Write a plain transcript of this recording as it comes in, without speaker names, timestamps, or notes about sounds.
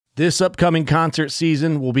This upcoming concert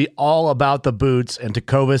season will be all about the boots, and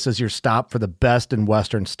Tecovas is your stop for the best in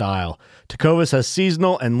Western style. Tecovas has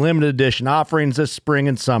seasonal and limited edition offerings this spring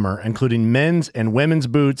and summer, including men's and women's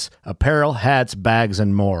boots, apparel, hats, bags,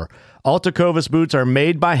 and more. All Tecovas boots are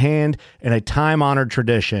made by hand in a time-honored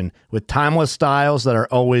tradition with timeless styles that are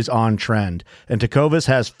always on trend. And Tecovas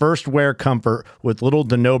has first wear comfort with little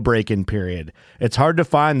to no break-in period. It's hard to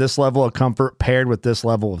find this level of comfort paired with this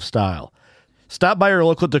level of style. Stop by your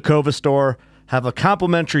local Tecovas store, have a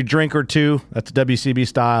complimentary drink or two, that's WCB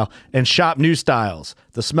style, and shop new styles.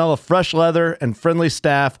 The smell of fresh leather and friendly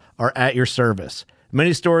staff are at your service.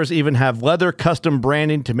 Many stores even have leather custom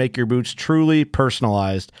branding to make your boots truly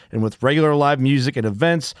personalized. And with regular live music and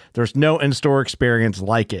events, there's no in-store experience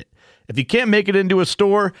like it. If you can't make it into a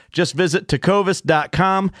store, just visit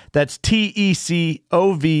tecovas.com. That's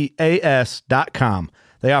TECOVAS.com.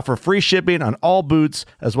 They offer free shipping on all boots,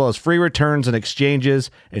 as well as free returns and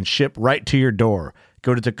exchanges, and ship right to your door.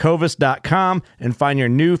 Go to tecovas.com and find your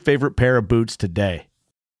new favorite pair of boots today.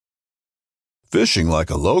 Fishing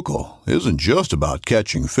like a local isn't just about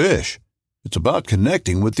catching fish. It's about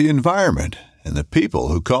connecting with the environment and the people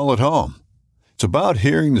who call it home. It's about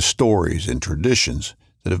hearing the stories and traditions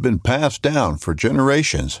that have been passed down for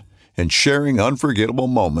generations and sharing unforgettable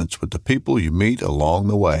moments with the people you meet along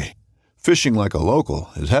the way. Fishing like a local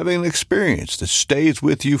is having an experience that stays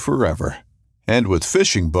with you forever. And with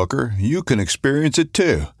Fishing Booker, you can experience it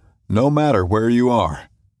too, no matter where you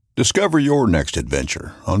are. Discover your next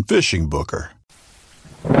adventure on Fishing Booker.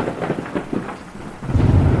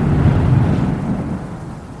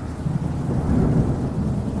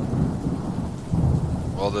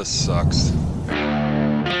 Well, this sucks.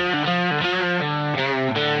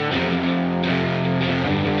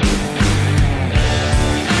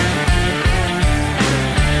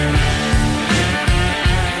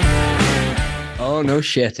 Oh, no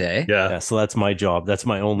shit, eh? Yeah, so that's my job. That's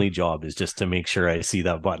my only job, is just to make sure I see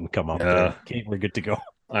that button come up there. Okay, we're good to go.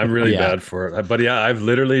 I'm really bad for it. But yeah, I've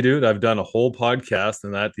literally, dude, I've done a whole podcast,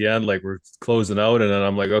 and at the end, like, we're closing out, and then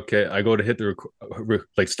I'm like, okay, I go to hit the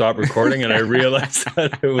stop recording, and I realized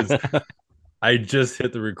that it was, I just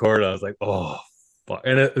hit the record. I was like, oh, fuck.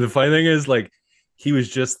 And the funny thing is, like, he was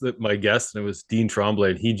just my guest, and it was Dean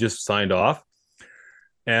Tremblay, and he just signed off.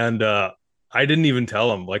 And I didn't even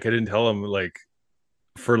tell him, like,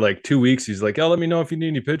 for like 2 weeks, he's like, oh, let me know if you need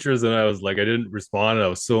any pictures. And I was like, I didn't respond. And I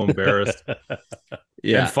was so embarrassed.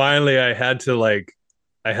 And finally I had to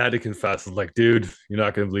confess. I was like, dude, you're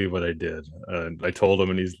not going to believe what I did. And I told him,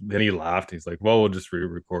 and then he laughed. He's like, well, we'll just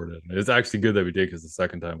re-record it. And it's actually good that we did, because the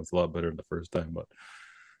second time was a lot better than the first time. But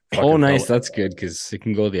oh, nice. That's good, because it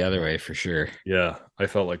can go the other way for sure. Yeah. I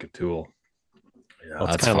felt like a tool. Yeah, well,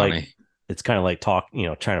 that's kind of like, it's kind of like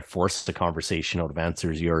trying to force the conversation out of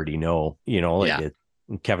answers you already know,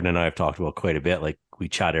 Kevin and I have talked about quite a bit. Like, we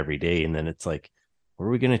chat every day, and then it's like, what are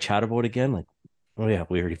we going to chat about again? Like, oh yeah,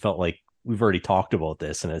 we already felt like we've already talked about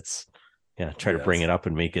this, and it's try to bring it up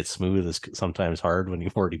and make it smooth is sometimes hard when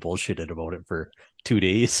you've already bullshitted about it for 2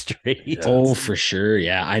 days straight. Yeah, oh, for sure.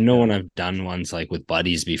 Yeah, I know when I've done ones like with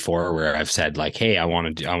buddies before, where I've said like, hey, I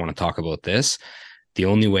want to talk about this. The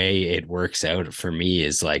only way it works out for me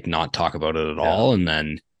is like not talk about it at all, and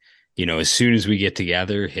then, as soon as we get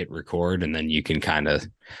together, hit record, and then you can kind of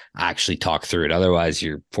actually talk through it. Otherwise,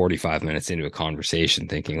 you're 45 minutes into a conversation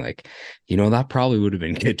thinking like, that probably would have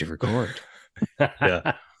been good to record.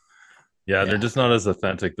 Yeah, they're just not as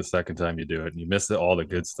authentic the second time you do it, and you miss all the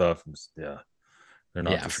good stuff. They're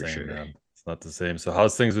not the same, sure. Man. It's not the same. So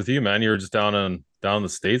how's things with you, man? You were just down in the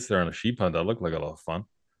States there on a sheep hunt. That looked like a lot of fun.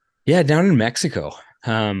 Yeah, down in Mexico.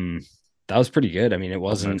 That was pretty good. I mean, it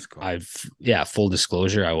wasn't, full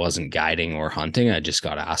disclosure, I wasn't guiding or hunting. I just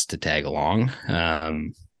got asked to tag along.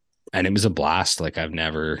 And it was a blast. Like, I've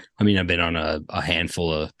been on a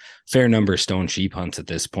fair number of stone sheep hunts at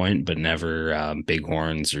this point, but never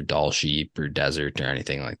bighorns or Dall sheep or desert or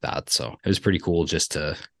anything like that. So it was pretty cool just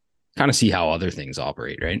to kind of see how other things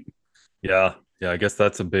operate, right? Yeah. Yeah. I guess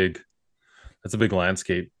that's a big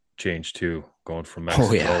landscape change too, going from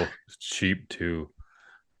Mexico sheep to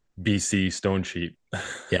BC stone sheep.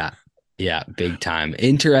 Yeah, big time.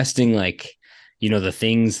 Interesting, like, the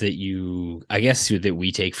things that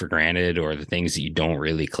we take for granted, or the things that you don't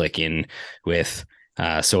really click in with.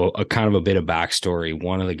 So a kind of a bit of backstory.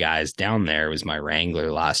 One of the guys down there was my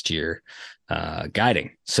wrangler last year,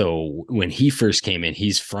 guiding. So when he first came in,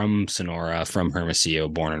 he's from Sonora, from Hermosillo,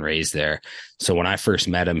 born and raised there. So when I first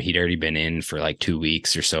met him, he'd already been in for like 2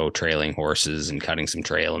 weeks or so, trailing horses and cutting some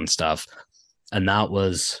trail and stuff. And that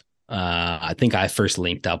was, I think I first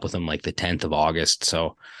linked up with him like the 10th of August.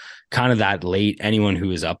 So kind of that late, anyone who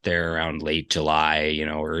was up there around late July,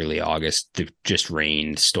 early August, it just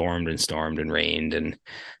rained, stormed and rained. And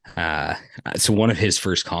so one of his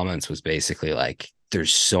first comments was basically like,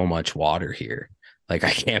 there's so much water here. Like,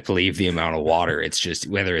 I can't believe the amount of water. It's just,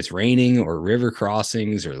 whether it's raining or river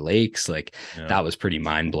crossings or lakes, like that was pretty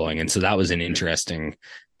mind blowing. And so that was an interesting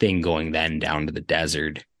thing going then down to the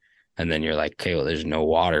desert. And then you're like, okay, well, there's no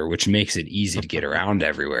water, which makes it easy to get around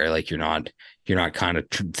everywhere. Like you're not kind of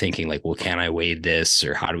thinking like, well, can I wade this,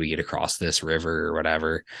 or how do we get across this river or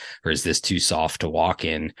whatever? Or is this too soft to walk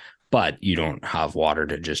in? But you don't have water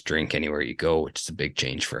to just drink anywhere you go, which is a big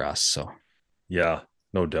change for us. So yeah,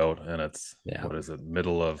 no doubt. And it's, what is it?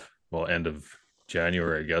 End of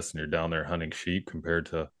January, I guess. And you're down there hunting sheep compared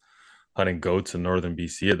to hunting goats in northern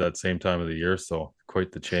BC at that same time of the year. So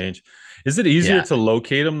quite the change. Is it easier to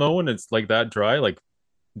locate them though when it's like that dry? Like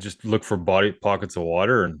just look for pockets of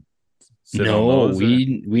water and sit on those?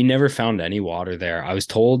 We never found any water there. I was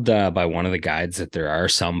told by one of the guides that there are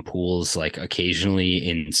some pools, like occasionally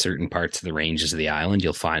in certain parts of the ranges of the island,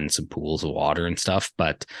 you'll find some pools of water and stuff.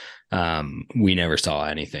 But we never saw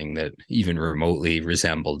anything that even remotely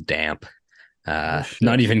resembled damp.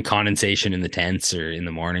 Not even condensation in the tents or in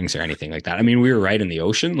the mornings or anything like that. I mean, we were right in the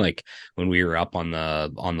ocean. Like when we were up on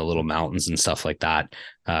the little mountains and stuff like that,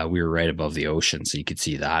 we were right above the ocean, so you could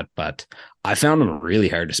see that. But I found them really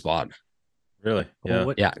hard to spot. Really? Yeah.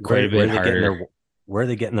 Well, quite a bit harder. Where are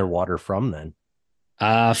they getting their water from then?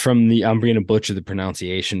 From the, I'm going to butcher the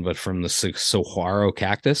pronunciation, but from the saguaro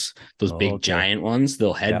cactus, those big giant ones,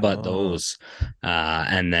 they'll headbutt those,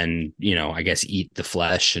 and then, I guess eat the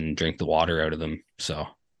flesh and drink the water out of them. So,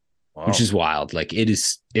 which is wild. Like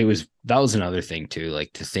that was another thing too.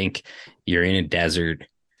 Like to think you're in a desert,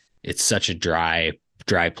 it's such a dry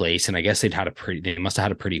place. And I guess they must have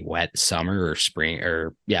had a pretty wet summer or spring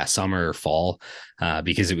summer or fall,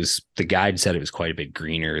 because the guide said it was quite a bit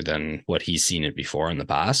greener than what he's seen it before in the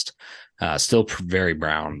past. Still very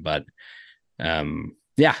brown, but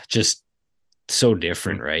just so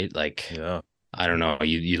different, right? Like, I don't know.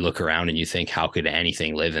 You look around and you think, how could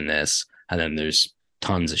anything live in this? And then there's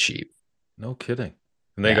tons of sheep. No kidding.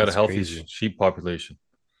 And they got a healthy sheep population.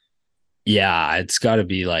 Yeah, it's got to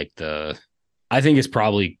be like I think it's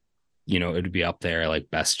probably, it would be up there like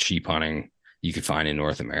best sheep hunting you could find in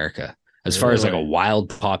North America as far as like a wild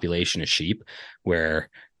population of sheep, where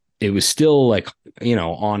it was still like,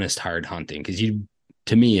 honest, hard hunting. Cause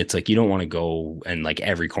to me, it's like, you don't want to go and like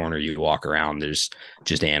every corner you walk around, there's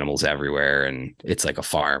just animals everywhere. And it's like a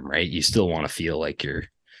farm, right? You still want to feel like you're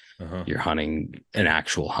hunting an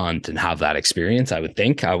actual hunt and have that experience. I would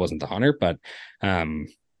think. I wasn't the hunter, but,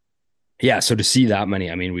 so to see that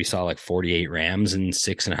many, I mean, we saw like 48 rams in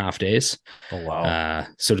 6.5 days. Oh, wow.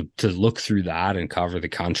 So to look through that and cover the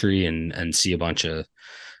country and see a bunch of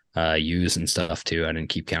ewes and stuff too. I didn't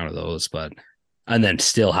keep count of those, and then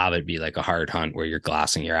still have it be like a hard hunt where you're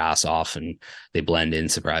glassing your ass off and they blend in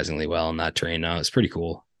surprisingly well in that terrain now. It's pretty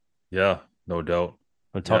cool. Yeah, no doubt.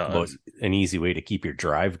 We'll talk about an easy way to keep your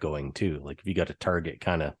drive going too. Like if you got a target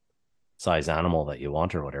kind of size animal that you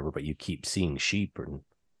want or whatever, but you keep seeing sheep and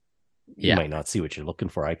you might not see what you're looking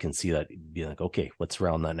for. I can see that, be like, okay, what's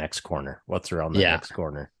around that next corner? What's around that next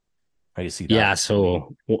corner? How do you see that? Yeah.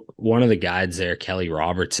 So one of the guides there, Kelly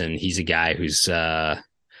Robertson, he's a guy who's,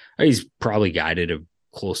 he's probably guided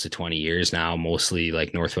close to 20 years now, mostly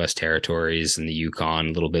like Northwest Territories and the Yukon,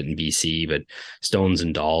 a little bit in BC, but stones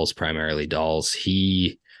and Dalles, primarily Dalles.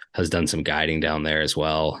 He has done some guiding down there as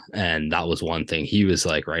well. And that was one thing. He was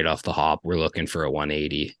like, right off the hop, we're looking for a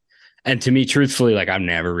 180. And to me, truthfully, like I've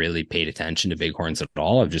never really paid attention to bighorns at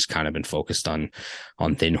all. I've just kind of been focused on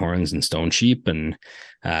thin horns and stone sheep. And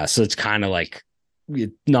so it's kind of like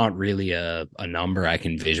not really a number I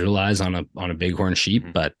can visualize on a bighorn sheep,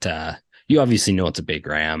 but you obviously know it's a big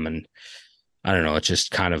ram. And I don't know, it's just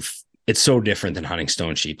kind of, it's so different than hunting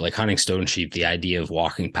stone sheep. Like hunting stone sheep, the idea of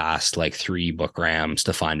walking past like 3 buck rams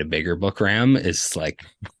to find a bigger buck ram is like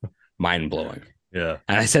mind blowing. Yeah.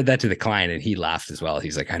 And I said that to the client and he laughed as well.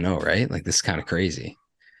 He's like, I know, right? Like this is kind of crazy,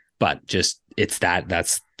 but just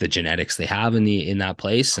that's the genetics they have in that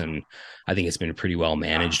place. And I think it's been pretty well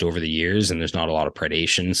managed over the years and there's not a lot of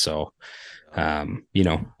predation. So,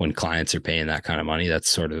 when clients are paying that kind of money, that's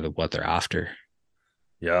sort of what they're after.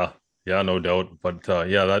 Yeah. Yeah, no doubt. But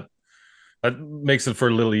that makes it for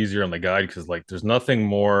a little easier on the guide. Cause like, there's nothing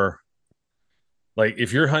more like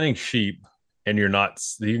if you're hunting sheep, and you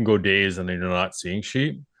can go days and you're not seeing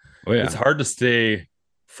sheep. Oh, yeah. It's hard to stay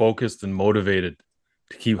focused and motivated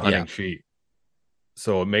to keep hunting sheep.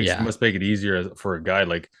 So must make it easier for a guy,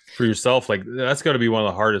 like for yourself. Like that's got to be one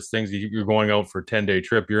of the hardest things. You're going out for a 10-day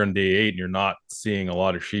trip. You're on day 8 and you're not seeing a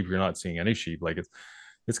lot of sheep. You're not seeing any sheep. Like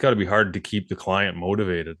it's got to be hard to keep the client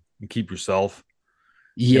motivated and keep yourself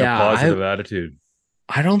in a positive attitude.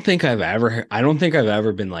 I don't think I've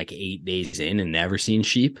ever been like 8 days in and never seen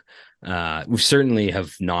sheep. We certainly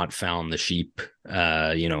have not found the sheep,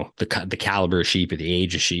 the caliber of sheep or the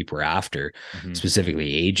age of sheep we're after,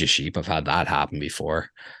 specifically age of sheep. I've had that happen before.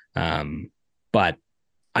 But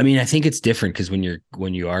I mean, I think it's different because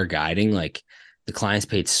when you are guiding, like the client's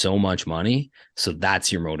paid so much money. So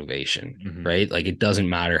that's your motivation, right? Like it doesn't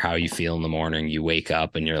matter how you feel in the morning. You wake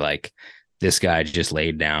up and you're like, this guy just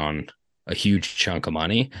laid down a huge chunk of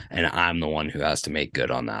money and I'm the one who has to make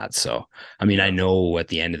good on that. So, I mean, I know at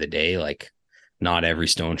the end of the day, like not every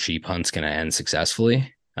stone sheep hunt's going to end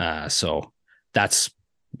successfully. So that's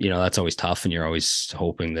always tough. And you're always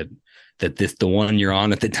hoping that the one you're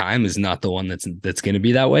on at the time is not the one that's going to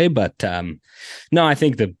be that way. But no, I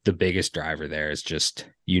think the biggest driver there is just,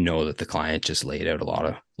 that the client just laid out a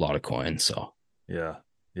lot of coins. So yeah.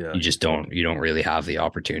 You don't really have the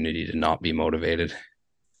opportunity to not be motivated.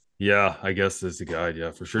 Yeah, I guess that's the guide.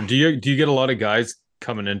 Yeah, for sure. Do you get a lot of guys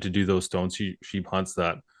coming in to do those stone sheep hunts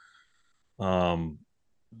that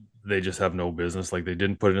they just have no business? Like they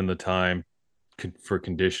didn't put it in the time for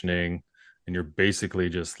conditioning, and you're basically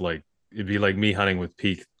just like, it'd be like me hunting with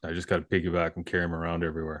Peak. I just got to piggyback and carry him around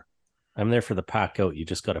everywhere. I'm there for the pack out. You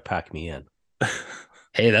just got to pack me in.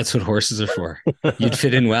 Hey, that's what horses are for. You'd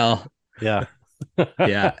fit in well. Yeah.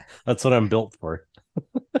 Yeah. That's what I'm built for.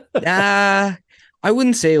 I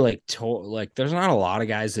wouldn't say like there's not a lot of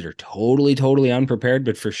guys that are totally unprepared,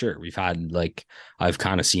 but for sure we've had I've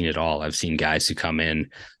kind of seen it all. I've seen guys who come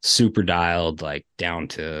in super dialed, like down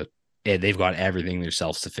to they've got everything. They're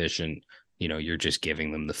self-sufficient. You're just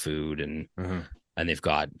giving them the food and they've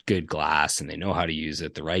got good glass and they know how to use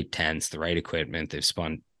it, the right tents, the right equipment. They've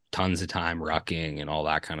spent tons of time rucking and all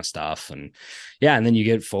that kind of stuff. And and then you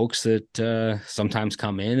get folks that sometimes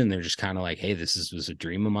come in and they're just kind of like, hey, this was a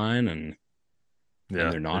dream of mine. And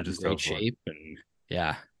they're not in great shape.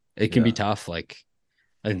 And it can be tough. Like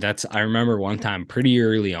I remember one time pretty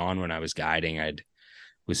early on when I was guiding, I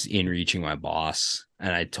was in reaching my boss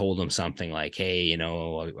and I told him something like, hey,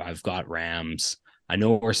 I've got rams. I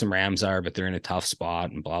know where some rams are, but they're in a tough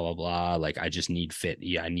spot and blah, blah, blah. Like I just need fit.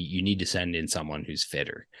 Yeah. You need to send in someone who's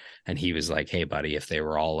fitter. And he was like, hey buddy, if they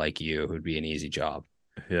were all like you, it would be an easy job.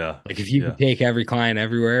 Yeah. Like if you could take every client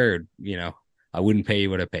everywhere, I wouldn't pay you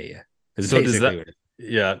what I pay you. So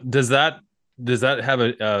does that have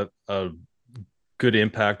a good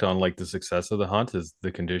impact on like the success of the hunt, is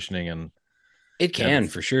the conditioning? And it can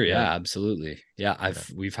for sure. Yeah, absolutely. Yeah.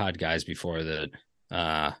 We've had guys before that,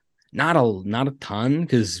 not a ton,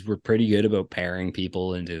 because we're pretty good about pairing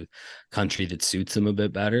people into country that suits them a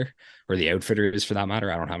bit better, or the outfitters for that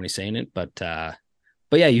matter. I don't have any say in it, but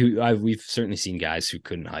yeah, we've certainly seen guys who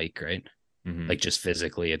couldn't hike, right? Like just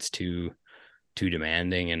physically, it's too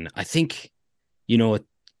demanding. And I think,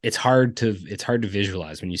 it's hard to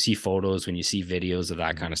visualize when you see photos, when you see videos of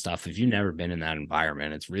that kind of stuff. If you've never been in that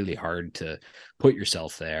environment, it's really hard to put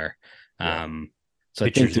yourself there. Yeah. So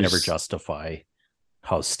pictures I think never justify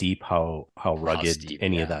how steep, how rugged of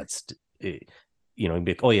that. You'd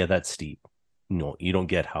be like, oh yeah, that's steep. No, you don't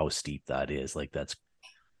get how steep that is. Like that's,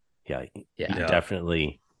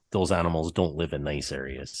 definitely those animals don't live in nice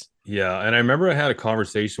areas. Yeah. And I remember I had a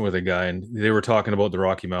conversation with a guy and they were talking about the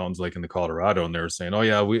Rocky Mountains, like in the Colorado, and they were saying, oh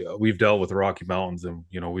yeah, we've dealt with the Rocky Mountains, and,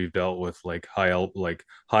 we've dealt with like high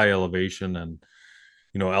elevation and,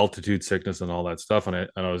 altitude sickness and all that stuff. And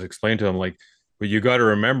I was explaining to him, like, but you got to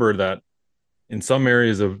remember that in some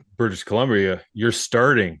areas of British Columbia, you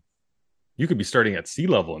could be starting at sea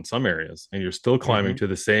level in some areas and you're still climbing to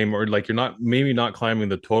the same, or like you're maybe not climbing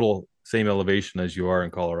the total same elevation as you are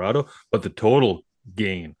in Colorado, but the total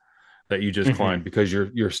gain that you just climbed, because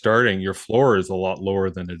you're starting, your floor is a lot lower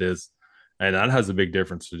than it is. And that has a big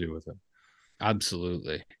difference to do with it.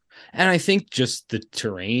 Absolutely. And I think just the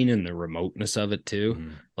terrain and the remoteness of it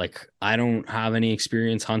too. Like I don't have any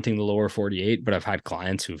experience hunting the lower 48, but I've had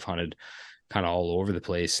clients who've hunted kind of all over the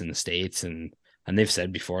place in the States. And they've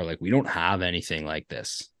said before, like, we don't have anything like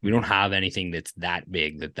this. We don't have anything that's that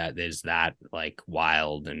big, that is that like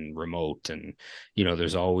wild and remote. And,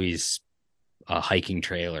 there's always a hiking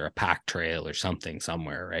trail or a pack trail or something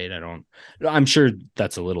somewhere, right? I'm sure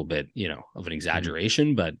that's a little bit, of an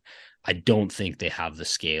exaggeration, but I don't think they have the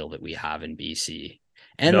scale that we have in BC.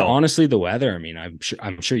 And honestly, the weather, I mean,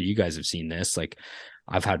 I'm sure you guys have seen this. Like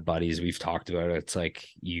I've had buddies, we've talked about it. It's like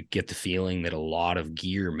you get the feeling that a lot of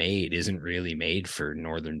gear made isn't really made for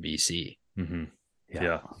northern BC.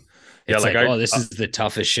 Yeah. It's like, this is the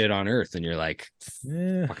toughest shit on earth. And you're like,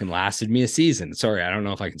 fucking lasted me a season. Sorry, I don't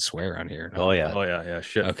know if I can swear on here. Oh, yeah.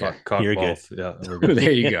 Shit. Okay. Fuck, you're both. Good. Yeah, we're good.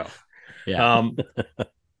 There you go. Yeah.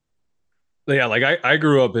 Yeah, like I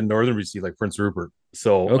grew up in northern BC, like Prince Rupert.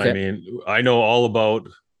 So, I mean, I know all about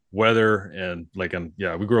weather and like,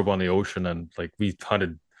 we grew up on the ocean and like we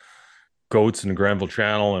hunted goats in Granville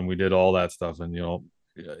Channel and we did all that stuff. And, you know,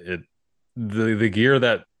 the gear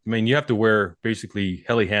that, I mean, you have to wear basically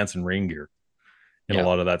Helly Hansen rain gear in a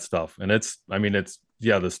lot of that stuff. And it's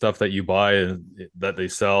the stuff that you buy and that they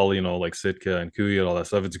sell, you know, like Sitka and Kuya and all that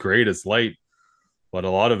stuff. It's great. It's light, but a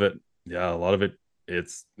lot of it,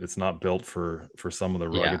 it's not built for some of the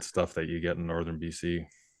rugged stuff that you get in northern BC.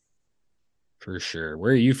 For sure.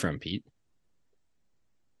 Where are you from, Pete?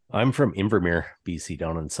 I'm from Invermere, BC,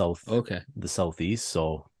 down in the southeast.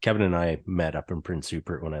 So Kevin and I met up in Prince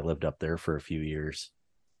Rupert when I lived up there for a few years.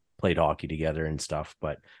 Played hockey together and stuff,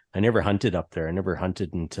 but I never hunted up there. I never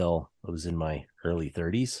hunted until I was in my early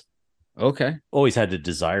 30s. Okay. Always had a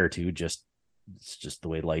desire to, it's just the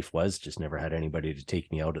way life was. Just never had anybody to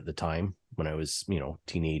take me out at the time when I was, you know,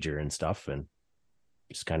 teenager and stuff, and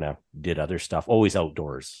just kind of did other stuff. Always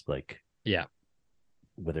outdoors, like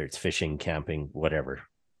whether it's fishing, camping, whatever,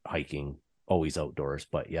 hiking, always outdoors.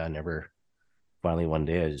 But never. Finally, one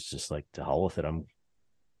day I was just like, to hell with it. I'm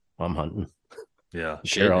hunting. Yeah,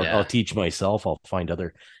 sure. I'll teach myself. I'll find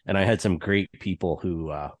other, and I had some great people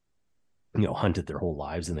who, you know, hunted their whole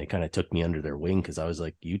lives, and they kind of took me under their wing because I was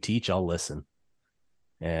like, "You teach, I'll listen."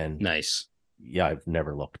 And nice. Yeah, I've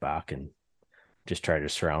never looked back, and just try to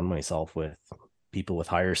surround myself with people with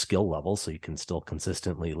higher skill levels so you can still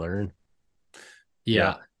consistently learn.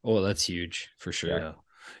 Yeah. Oh, that's huge for sure.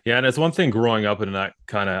 Yeah, and it's one thing growing up in that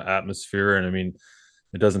kind of atmosphere, and I mean,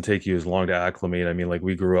 it doesn't take you as long to acclimate. I mean, like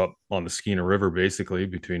we grew up on the Skeena River, basically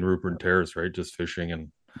between Rupert and Terrace, right? Just fishing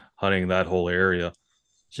and hunting that whole area.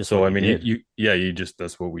 So, I mean,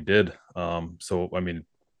 that's what we did. So, I mean,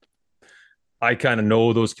 I kind of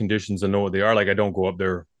know those conditions and know what they are. Like, I don't go up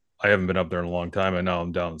there. I haven't been up there in a long time. And now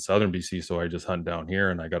I'm down in southern BC. So I just hunt down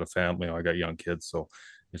here and I got a family, I got young kids. So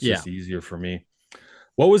it's just easier for me.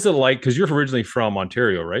 What was it like? Because you're originally from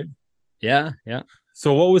Ontario, right? Yeah. Yeah.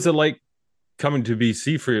 So what was it like coming to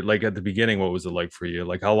BC for you? Like at the beginning, what was it like for you?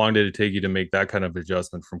 Like how long did it take you to make that kind of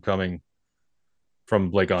adjustment from coming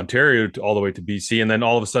from like Ontario to all the way to BC and then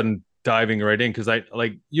all of a sudden diving right in? Because I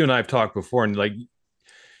like you and I have talked before and like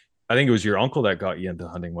I think it was your uncle that got you into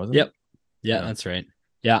hunting, wasn't it? Yeah, that's right.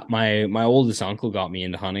 Yeah, my oldest uncle got me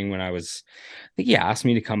into hunting when I think he asked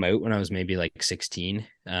me to come out when I was maybe like 16,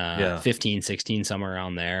 15, 16, somewhere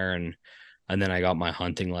around there. And then I got my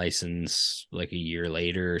hunting license like a year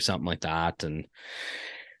later or something like that. And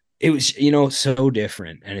it was, you know, so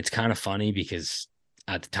different. And it's kind of funny because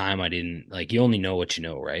at the time I didn't like, you only know what you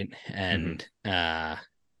know. Right. And,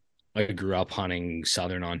 I grew up hunting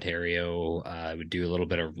Southern Ontario. I would do a little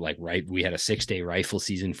bit of like, we had a 6-day rifle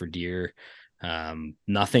season for deer.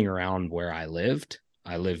 Nothing around where I lived.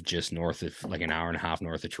 I lived just north of like an hour and a half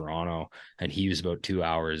north of Toronto, and he was about 2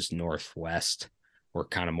 hours northwest or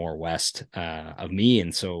kind of more west of me.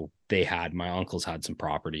 And so my uncles had some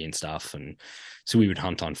property and stuff. And so we would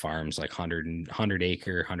hunt on farms, like 100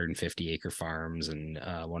 acre, 150 acre farms. And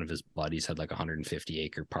one of his buddies had like 150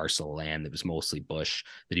 acre parcel of land that was mostly bush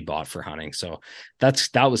that he bought for hunting. So that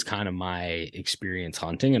was kind of my experience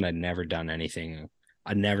hunting. And I'd never done anything.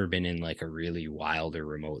 I'd never been in like a really wild or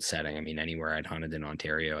remote setting. I mean, anywhere I'd hunted in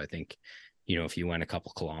Ontario, I think, you know, if you went a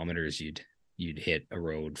couple kilometers, you'd hit a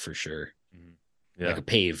road for sure. Like a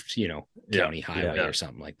paved, you know, county highway or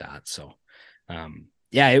something like that. So,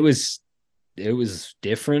 it was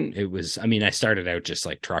different. It was, I mean, I started out just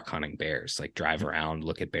like truck hunting bears, like drive around,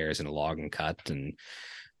 look at bears in a log and cut.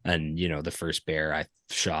 And, you know, the first bear I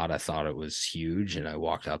shot, I thought it was huge. And I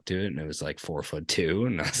walked up to it and it was like 4'2".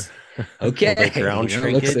 And I was okay. Like ground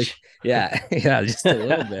shrinkage. Just a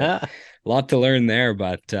little bit. A lot to learn there.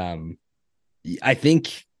 But I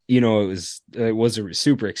think, you know, it was a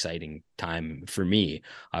super exciting time for me.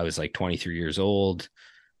 I was like 23 years old,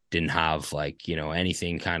 didn't have like, you know,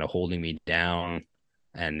 anything kind of holding me down.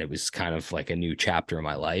 And it was kind of like a new chapter in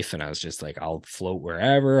my life. And I was just like, I'll float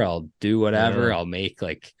wherever, I'll do whatever. I'll make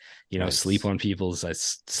like, you know, sleep on people's. I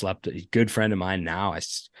slept, a good friend of mine now, I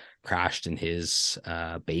crashed in his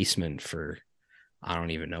basement for, I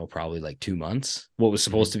don't even know, probably like 2 months. What was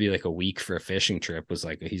supposed to be like a week for a fishing trip was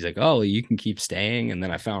like, he's like, oh, you can keep staying. And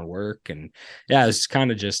then I found work. And it was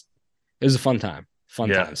kind of just, it was a fun time.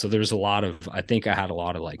 Time. So there was I think I had a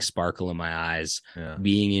lot of like sparkle in my eyes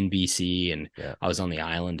being in BC, and I was on the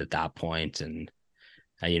island at that point. And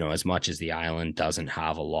as much as the island doesn't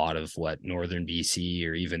have a lot of what northern BC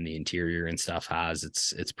or even the interior and stuff has,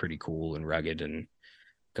 it's pretty cool and rugged and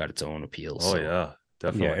got its own appeal. Oh, yeah,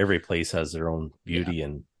 definitely. Yeah, every place has their own beauty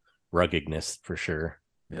and ruggedness for sure.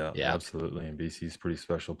 Yeah, absolutely. And BC is a pretty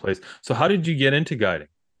special place. So how did you get into guiding?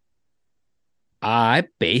 I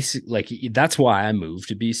basically that's why I moved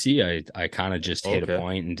to BC. I kind of just hit a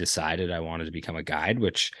point and decided I wanted to become a guide,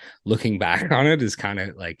 which looking back on it is kind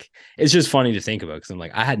of like, it's just funny to think about because I'm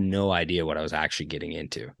like, I had no idea what I was actually getting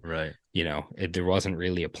into. Right. There wasn't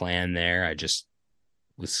really a plan there. I just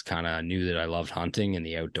was kind of knew that I loved hunting and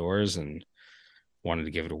the outdoors and wanted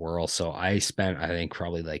to give it a whirl. So I spent, I think,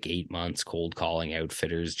 probably like 8 months cold calling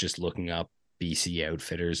outfitters, just looking up BC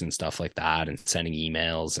outfitters and stuff like that and sending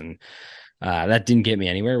emails. And that didn't get me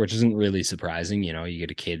anywhere, which isn't really surprising. You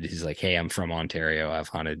get a kid who's like, hey, I'm from Ontario. I've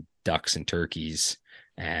hunted ducks and turkeys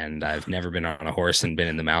and I've never been on a horse and been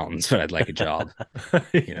in the mountains, but I'd like a job,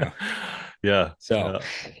 Yeah. So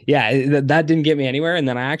that didn't get me anywhere. And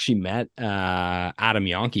then I actually met Adam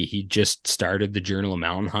Yonke. He just started the Journal of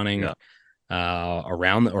Mountain Hunting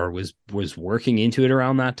around, or was working into it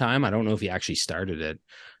around that time. I don't know if he actually started it.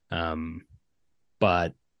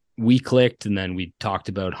 But we clicked and then we talked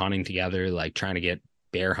about hunting together, like trying to get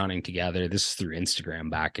bear hunting together. This is through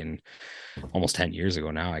Instagram back in almost 10 years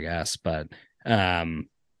ago now, I guess. But and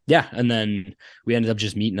then we ended up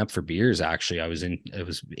just meeting up for beers. Actually, I was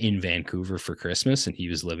in Vancouver for Christmas and he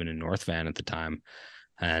was living in North Van at the time.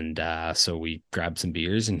 And so we grabbed some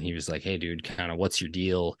beers and he was like, hey dude, kind of what's your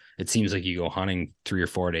deal? It seems like you go hunting 3 or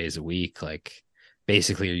 4 days a week. Like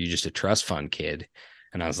basically, are you just a trust fund kid?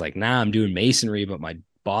 And I was like, nah, I'm doing masonry, but my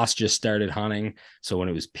boss just started hunting. So when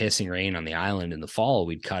it was pissing rain on the island in the fall,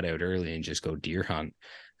 we'd cut out early and just go deer hunt.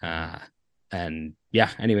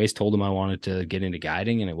 Anyways, told him I wanted to get into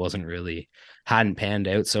guiding and it hadn't panned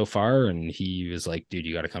out so far. And he was like, dude,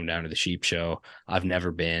 you got to come down to the sheep show. I've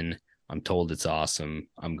never been. I'm told it's awesome.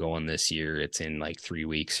 I'm going this year. It's in like 3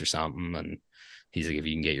 weeks or something. And he's like, if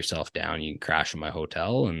you can get yourself down, you can crash in my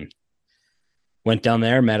hotel. And went down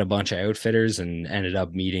there, met a bunch of outfitters and ended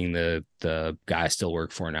up meeting the guy I still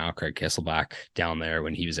work for now, Craig Kesselback, down there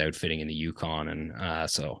when he was outfitting in the Yukon. And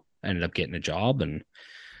so ended up getting a job and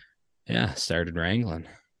started wrangling.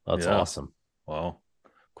 That's awesome. Wow.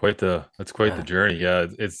 That's quite the journey. Yeah.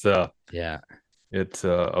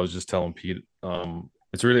 I was just telling Pete,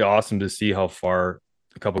 it's really awesome to see how far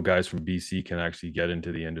a couple guys from BC can actually get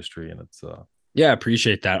into the industry. And it's I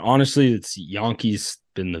appreciate that. Honestly, it's Yonke's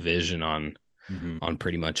been the vision on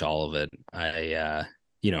pretty much all of it.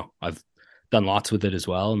 I've done lots with it as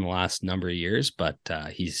well in the last number of years, but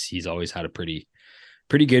he's always had a pretty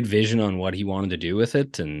good vision on what he wanted to do with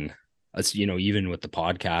it. And even with the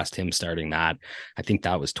podcast, him starting that, I think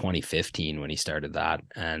that was 2015 when he started that.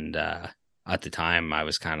 And at the time I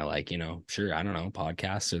was kind of like, sure, I don't know,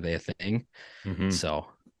 podcasts, are they a thing? So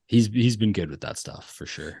he's been good with that stuff for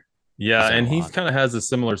sure. Yeah, and he kind of has a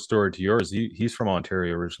similar story to yours. He's from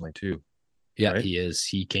Ontario originally too. Yeah, right? He is.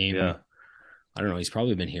 He came. Yeah. I don't know. He's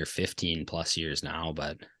probably been here 15 plus years now,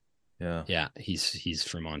 but he's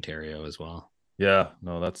from Ontario as well. Yeah,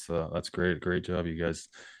 no, that's great. Great job, you guys.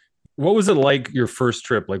 What was it like your first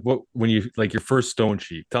trip? Like when you like your first stone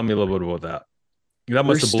sheep? Tell me a little bit about that. That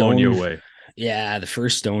must have blown you away. Yeah, the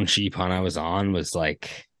first stone sheep hunt I was on was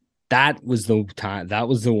like, that was the time. That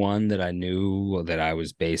was the one that I knew that I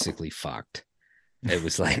was basically fucked. It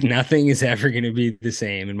was like nothing is ever going to be the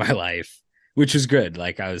same in my life, which was good.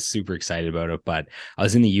 Like I was super excited about it, but I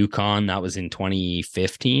was in the Yukon. That was in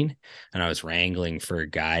 2015 and I was wrangling for a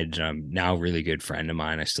guide. Now a really good friend of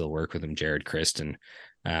mine. I still work with him, Jared Kristen.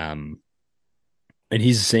 And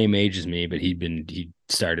he's the same age as me, but he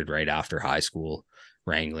started right after high school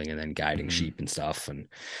wrangling and then guiding sheep and stuff. And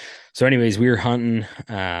so anyways, we were hunting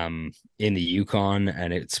in the Yukon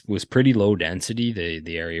and it was pretty low density,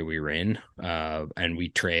 the area we were in. And we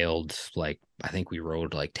trailed I think we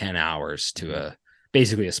rode 10 hours to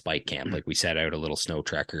basically a spike camp. Like we set out a little snow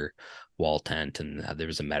trekker wall tent and there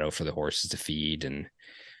was a meadow for the horses to feed. And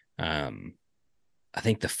I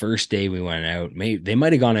think the first day we went out, they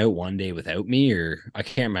might have gone out one day without me, or I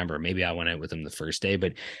can't remember. Maybe I went out with them the first day,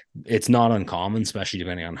 but it's not uncommon, especially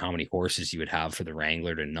depending on how many horses you would have for the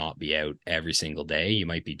wrangler to not be out every single day. You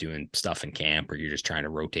might be doing stuff in camp or you're just trying to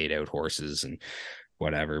rotate out horses and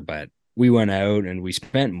whatever. But we went out and we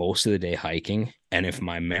spent most of the day hiking. And if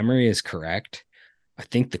my memory is correct, I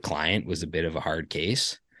think the client was a bit of a hard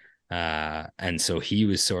case. And so he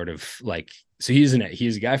was sort of he's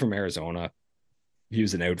a guy from Arizona. He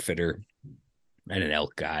was an outfitter and an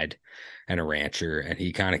elk guide and a rancher. And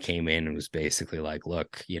he kind of came in and was basically like,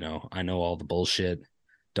 look, I know all the bullshit.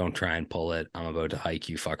 don't try and pull it. I'm about to hike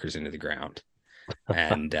you fuckers into the ground.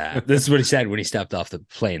 And this is what he said when he stepped off the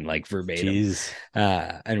plane, like verbatim. Jeez.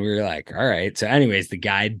 And we were like, all right. So anyways, the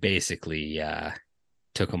guide basically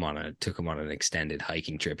took him on an extended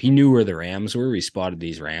hiking trip. He knew where the rams were. We spotted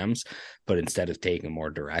these rams, but instead of taking a more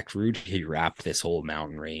direct route, he wrapped this whole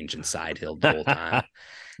mountain range and side hill the whole time.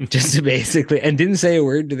 Just to basically, and didn't say a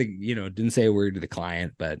word to the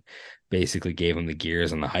client, but basically gave him the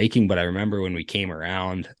gears on the hiking. But I remember when we came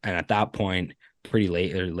around, and at that point, pretty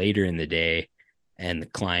late or later in the day, and the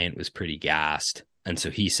client was pretty gassed. And so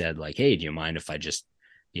he said, like, hey, do you mind if I just,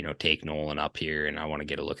 take Nolan up here, and I want to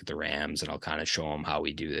get a look at the rams, and I'll kind of show him how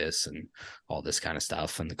we do this and all this kind of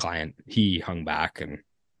stuff. And the client, he hung back, and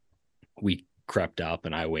we crept up,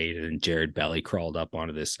 and I waited, and Jared belly crawled up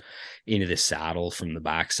into this saddle from the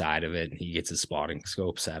back side of it, and he gets his spotting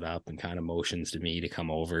scope set up and kind of motions to me to come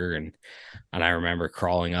over. And I remember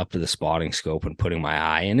crawling up to the spotting scope and putting my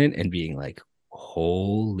eye in it and being like,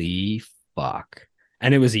 holy fuck.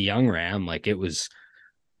 And it was a young ram. Like, it was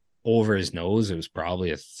over his nose. It was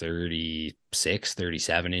probably a 36,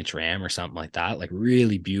 37 inch ram or something like that. Like,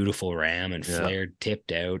 really beautiful ram, and flared,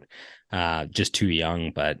 tipped out, just too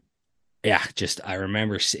young. But yeah, I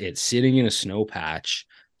remember it sitting in a snow patch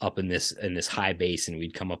up in this high basin.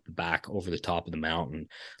 We'd come up the back over the top of the mountain,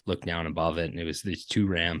 look down above it, and it was these two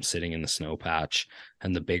rams sitting in the snow patch.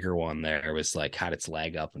 And the bigger one there was like, had its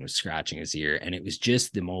leg up and was scratching his ear. And it was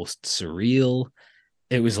just the most surreal.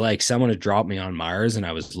 It was like someone had dropped me on Mars, and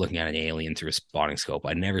I was looking at an alien through a spotting scope.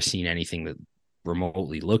 I'd never seen anything that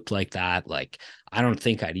remotely looked like that. Like, I don't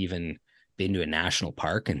think I'd even been to a national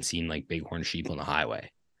park and seen like bighorn sheep on the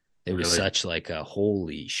highway. It was such like a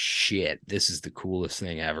holy shit, this is the coolest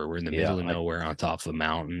thing ever. We're in the middle of nowhere on top of a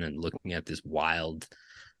mountain and looking at this wild,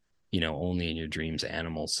 only in your dreams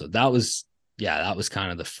animals. So that was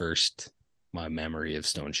kind of the first, my memory of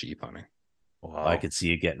stone sheep hunting. Wow. I could see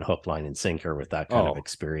you getting hook, line, and sinker with that kind of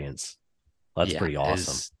experience. That's pretty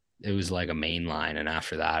awesome. It was like a main line. And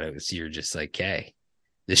after that, you're just like, hey,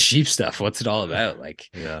 this sheep stuff, what's it all about? Like,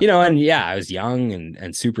 I was young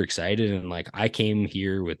and super excited. And like, I came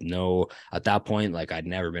here with at that point, like, I'd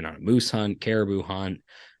never been on a moose hunt, caribou hunt.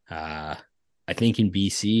 I think in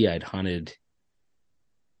BC, I'd hunted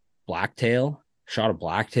blacktail, shot a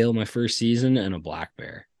blacktail my first season, and a black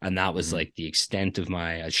bear. And that was like the extent of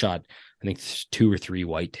I shot, I think 2 or 3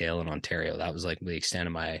 whitetail in Ontario. That was like the extent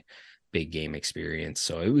of my big game experience.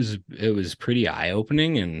 So it was pretty eye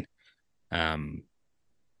opening, and,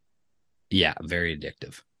 very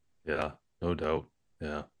addictive. Yeah, no doubt.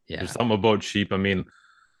 Yeah. There's something about sheep. I mean,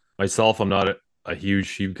 myself, I'm not a huge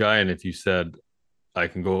sheep guy. And if you said I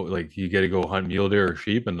can go, like, you get to go hunt mule deer or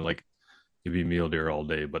sheep, and like, you'd be mule deer all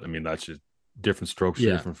day. But I mean, that's just different strokes for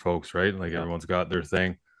different folks, right? Like, everyone's got their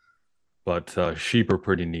thing. But sheep are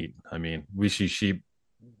pretty neat. I mean, we see sheep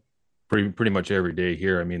pretty much every day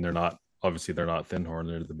here. I mean, they're not thin horn.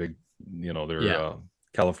 They're the big, they're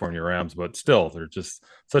California rams, but still, they're just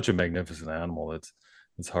such a magnificent animal.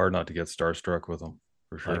 It's hard not to get starstruck with them,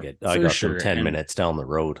 for sure. I got them 10 minutes down the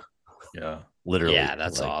road. Yeah, literally. Yeah,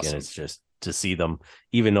 that's awesome. And it's just to see them,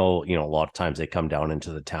 even though a lot of times they come down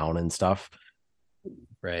into the town and stuff.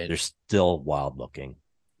 Right, they're still wild looking.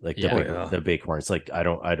 Like the bighorns. Like, I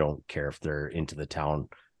don't care if they're into the town.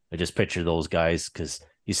 I just picture those guys, because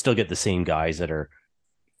you still get the same guys that are,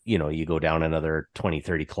 you go down another 20,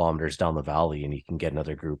 30 kilometers down the valley, and you can get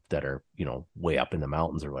another group that are, way up in the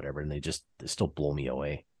mountains or whatever. And they still blow me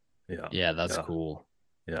away. Yeah. Yeah. That's cool.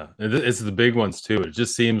 Yeah. It's the big ones too. It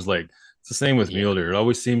just seems like it's the same with mule deer. It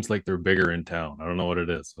always seems like they're bigger in town. I don't know what it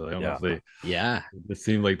is, but I don't know if they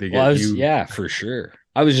seem like they get huge. Yeah, for sure.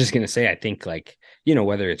 I was just going to say, I think, like,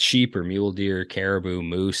 whether it's sheep or mule deer, caribou,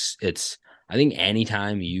 moose, I think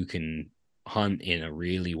anytime you can hunt in a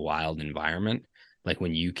really wild environment, like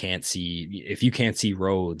when if you can't see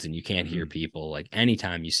roads and you can't hear people, like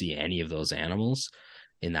anytime you see any of those animals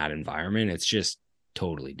in that environment, it's just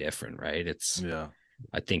totally different, right?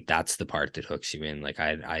 I think that's the part that hooks you in. Like,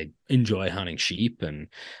 I enjoy hunting sheep, and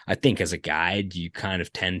I think as a guide, you kind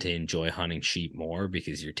of tend to enjoy hunting sheep more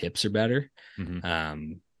because your tips are better.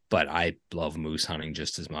 But I love moose hunting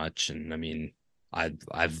just as much. And I mean,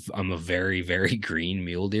 I'm a very, very green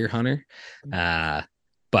mule deer hunter.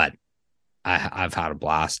 But I've had a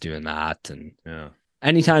blast doing that. And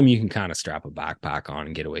anytime you can kind of strap a backpack on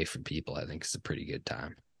and get away from people, I think it's a pretty good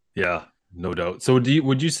time. Yeah, no doubt. So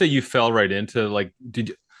would you say you fell right into, like,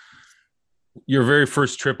 your very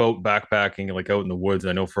first trip out backpacking, like out in the woods?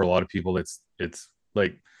 I know for a lot of people, it's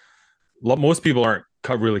like most people aren't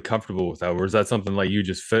really comfortable with that. Or is that something like you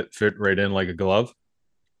just fit right in like a glove?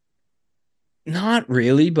 Not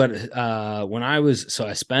really, but when I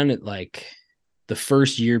spent it like the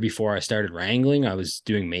first year before I started wrangling, I was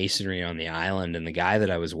doing masonry on the island, and the guy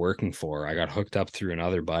that I was working for, I got hooked up through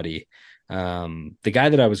another buddy. The guy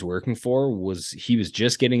that I was working for he was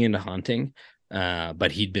just getting into hunting,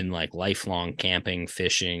 but he'd been like lifelong camping,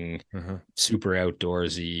 fishing, super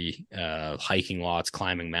outdoorsy, hiking lots,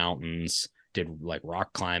 climbing mountains, did like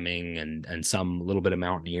rock climbing and some little bit of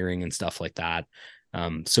mountaineering and stuff like that.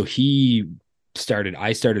 So I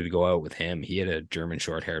started to go out with him. He had a German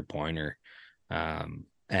short-haired pointer.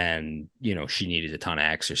 And she needed a ton of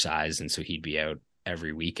exercise. And so he'd be out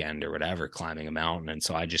every weekend or whatever, climbing a mountain. And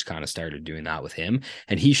so I just kind of started doing that with him,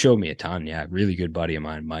 and he showed me a ton. Yeah. Really good buddy of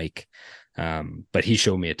mine, Mike. But he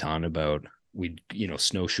showed me a ton about, we'd,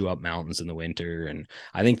 snowshoe up mountains in the winter. And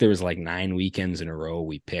I think there was like 9 weekends in a row.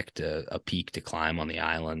 We picked a peak to climb on the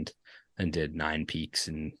island and did 9 peaks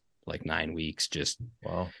in like 9 weeks. Just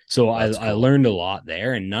wow. So I learned a lot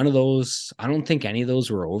there, and I don't think any of those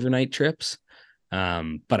were overnight trips.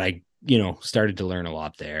 But I, started to learn a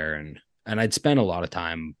lot there, and I'd spent a lot of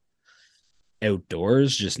time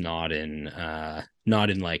outdoors, just not in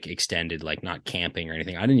like extended, like not camping or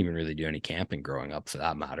anything. I didn't even really do any camping growing up for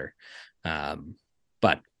that matter.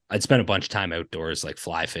 But I'd spent a bunch of time outdoors, like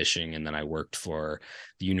fly fishing. And then I worked for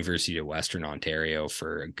the University of Western Ontario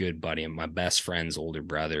for a good buddy of my best friend's older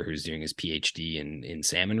brother, who's doing his PhD in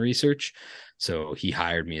salmon research. So he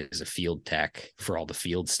hired me as a field tech for all the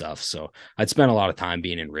field stuff. So I'd spent a lot of time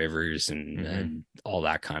being in rivers and all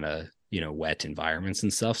that kind of, wet environments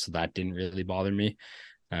and stuff. So that didn't really bother me.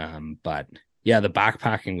 But yeah, the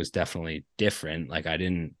backpacking was definitely different. Like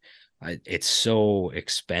it's so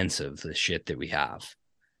expensive, the shit that we have.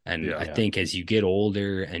 And I think as you get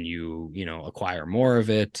older and you acquire more of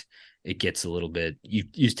it, it gets a little bit,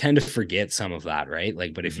 you tend to forget some of that, right?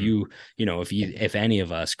 Like, but if if any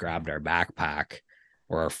of us grabbed our backpack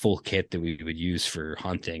or our full kit that we would use for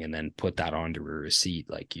hunting and then put that onto a receipt,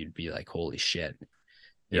 like you'd be like, holy shit.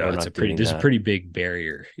 There's a pretty big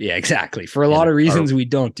barrier. Yeah, exactly. For a lot of reasons, we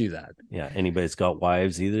don't do that. Yeah. Anybody's got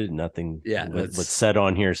wives either. Nothing. Yeah. What's said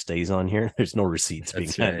on here stays on here. There's no receipts being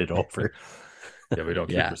handed over. Yeah, we don't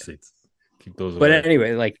keep receipts. Keep those away. But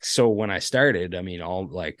anyway, like, so when I started, I mean,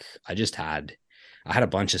 I had a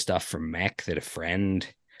bunch of stuff from MEC that a friend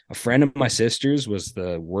of my sister's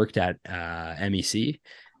worked at MEC,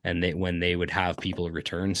 and when they would have people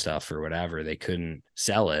return stuff or whatever, they couldn't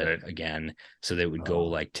sell it again, so they would go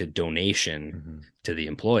like to donation to the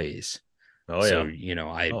employees. Oh, so,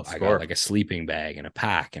 I got like a sleeping bag and a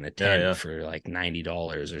pack and a tent for like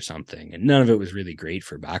 $90 or something. And none of it was really great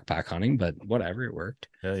for backpack hunting, but whatever, it worked.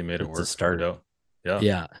 Yeah, you made it work. To start out. Yeah.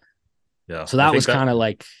 Yeah. Yeah. So that was kind of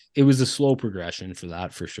like, it was a slow progression for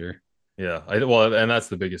that, for sure. Yeah. And that's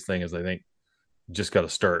the biggest thing is I think you just got to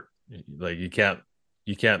start. Like you can't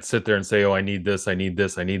sit there and say, oh, I need this. I need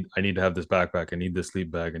this. I need to have this backpack. I need this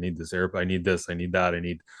sleep bag. I need this I need this. I need that.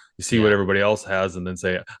 You see what everybody else has and then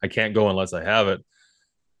say, I can't go unless I have it.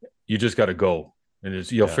 You just got to go.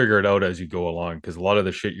 And you'll figure it out as you go along. Because a lot of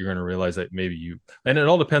the shit you're going to realize that maybe and it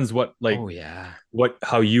all depends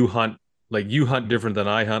how you hunt. Like you hunt different than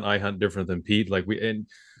I hunt different than Pete.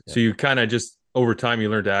 So you kind of just over time, you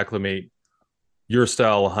learn to acclimate your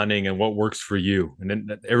style of hunting and what works for you. And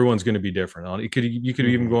then everyone's going to be different. You could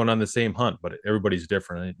even go on the same hunt, but everybody's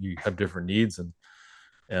different. You have different needs and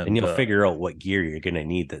you'll figure out what gear you're going to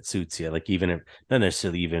need that suits you. Like even if not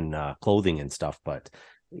necessarily even clothing and stuff, but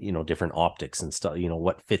different optics and stuff,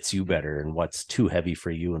 what fits you better and what's too heavy for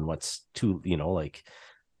you and what's too,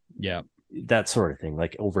 that sort of thing.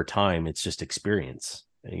 Like over time, it's just experience.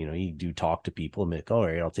 You do talk to people and be like, all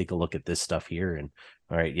right, I'll take a look at this stuff here. And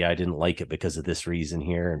all right, yeah, I didn't like it because of this reason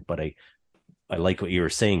here. But I like what you were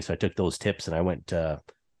saying. So I took those tips and I went to,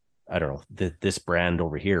 I don't know, this brand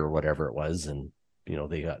over here or whatever it was. And,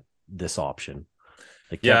 they got this option.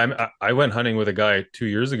 Like, I went hunting with a guy 2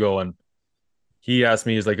 years ago and he asked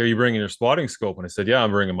me, he's like, are you bringing your spotting scope? And I said, yeah,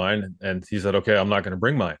 I'm bringing mine. And he said, okay, I'm not going to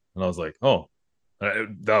bring mine. And I was like, oh,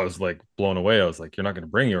 that was like blown away. I was like, you're not going to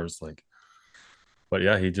bring yours. Like, but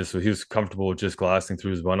yeah, he was comfortable with just glassing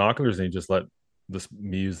through his binoculars and he just let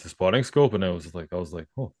me use the spotting scope. And I was like,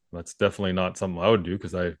 oh, that's definitely not something I would do.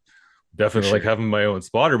 Cause I definitely like having my own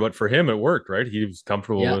spotter, but for him, it worked, right? He was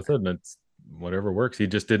comfortable with it and it's whatever works. He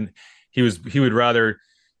just didn't, he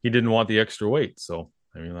didn't want the extra weight. So,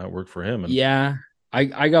 I mean, that worked for him. And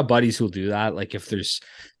I got buddies who'll do that. Like if there's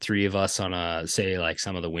 3 of us on say like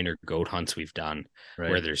some of the winter goat hunts we've done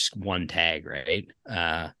where there's one tag, right?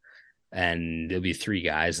 And there'll be 3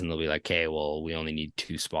 guys and they'll be like, okay, well, we only need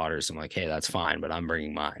 2 spotters. I'm like, hey, that's fine, but I'm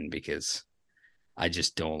bringing mine because I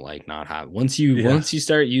just don't like not have once you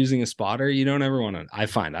start using a spotter, you don't ever want to. I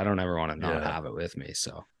find I don't ever want to not have it with me.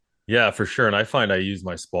 So yeah, for sure. And I find I use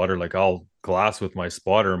my spotter, like I'll glass with my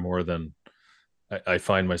spotter more than I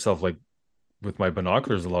find myself like with my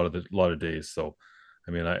binoculars a lot of days. So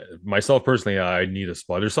I mean, myself personally, I need a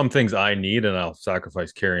spotter. There's some things I need, and I'll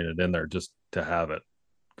sacrifice carrying it in there just to have it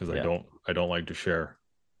because I don't like to share.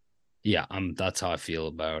 Yeah, that's how I feel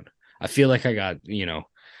about. I feel like I got, in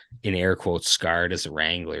air quotes, scarred as a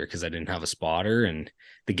wrangler because I didn't have a spotter, and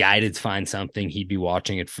the guide would find something, he'd be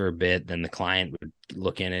watching it for a bit, then the client would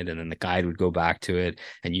look in it, and then the guide would go back to it,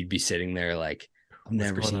 and you'd be sitting there like, I've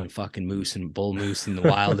never seen a fucking bull moose in the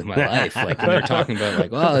wild in my life. Like when they're talking about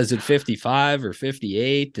like, well, is it 55 or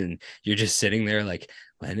 58? And you're just sitting there like,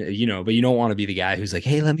 but you don't want to be the guy who's like,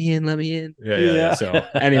 hey, let me in. Yeah. So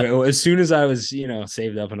anyway, as soon as I was,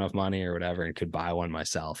 saved up enough money or whatever and could buy one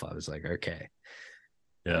myself, I was like, okay,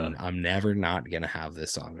 yeah, I'm never not going to have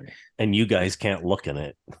this on me. And you guys can't look in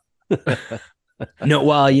it. No,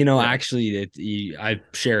 well, actually I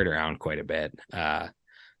share it around quite a bit.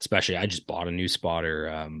 Especially I just bought a new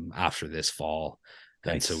spotter after this fall.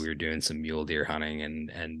 Nice. And so we were doing some mule deer hunting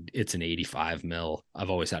and it's an 85 mil. I've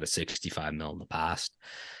always had a 65 mil in the past.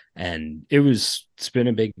 And it's been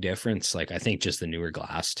a big difference. Like I think just the newer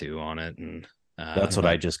glass too on it. And that's what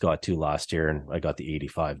I just got to last year. And I got the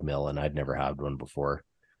 85 mil and I'd never had one before.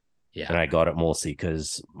 Yeah. And I got it mostly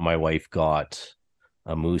because my wife got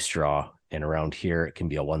a moose draw, and around here it can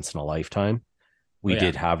be a once in a lifetime. We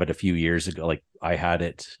did have it a few years ago. Like I had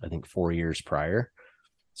it, I think 4 years prior.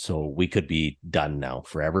 So we could be done now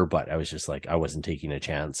forever, but I was just like, I wasn't taking a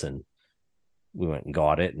chance, and we went and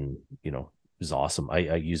got it, and it was awesome.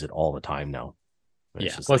 I use it all the time now.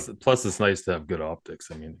 It's plus it's nice to have good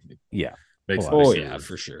optics. I mean, makes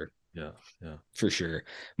for sure. Yeah, for sure.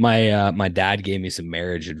 My dad gave me some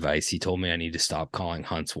marriage advice. He told me I need to stop calling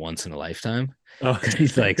hunts once in a lifetime. Oh,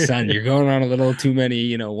 he's like, son, you're going on a little too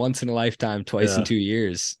many, once in a lifetime, twice in 2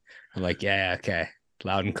 years. I'm like, yeah, okay,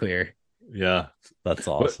 loud and clear. Yeah, that's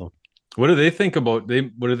awesome. What do they think about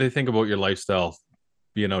your lifestyle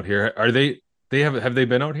being out here? Have they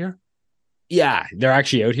been out here? Yeah, they're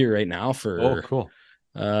actually out here right now for cool.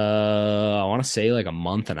 I want to say like a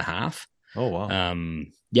month and a half. Oh wow.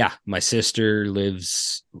 Yeah, my sister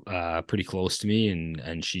lives pretty close to me,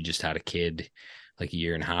 and she just had a kid like a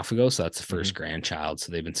year and a half ago. So that's the first grandchild.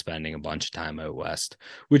 So they've been spending a bunch of time out west,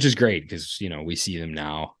 which is great because, we see them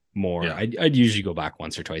now more. Yeah. I'd usually go back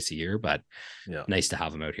once or twice a year, but nice to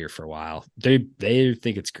have them out here for a while. They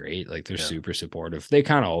think it's great. Like they're super supportive. They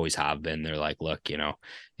kind of always have been. They're like, look,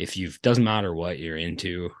 doesn't matter what you're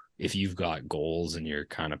into, if you've got goals and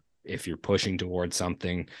if you're pushing towards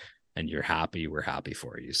something and you're happy, we're happy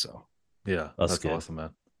for you. So that's awesome,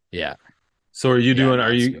 man. Yeah. So are you doing,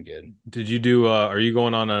 are you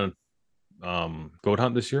going on a goat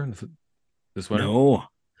hunt this year? This winter?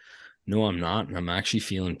 No, I'm not. I'm actually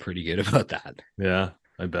feeling pretty good about that. Yeah,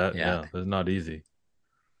 I bet. Yeah. It's not easy.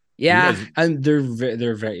 Yeah. And they're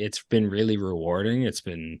very, it's been really rewarding. It's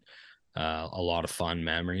been a lot of fun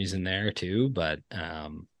memories in there too. But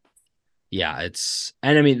this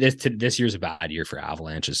year's a bad year for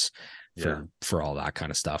avalanches for all that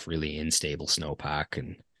kind of stuff, really unstable snowpack,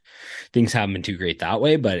 and things haven't been too great that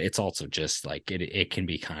way, but it's also just like it can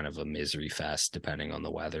be kind of a misery fest depending on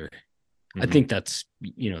the weather. I think that's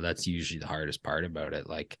usually the hardest part about it.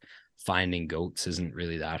 Like finding goats isn't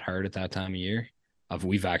really that hard at that time of year.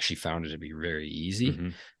 We've actually found it to be very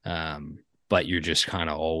easy. But you're just kind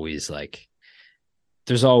of always like,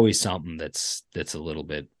 there's always something that's a little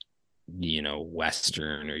bit,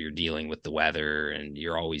 Western, or you're dealing with the weather and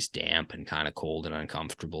you're always damp and kind of cold and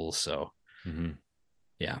uncomfortable. So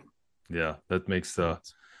yeah, that makes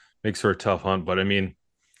for a tough hunt. But I mean,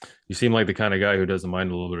 you seem like the kind of guy who doesn't mind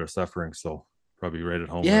a little bit of suffering, so probably right at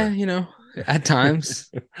home. Yeah, at times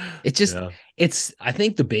it just I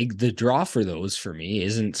think the draw for those for me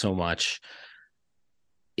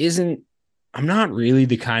I'm not really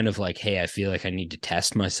the kind of like, hey, I feel like I need to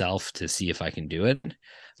test myself to see if I can do it.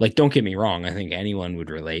 Like, don't get me wrong, I think anyone would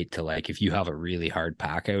relate to, like, if you have a really hard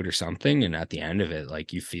pack out or something and at the end of it,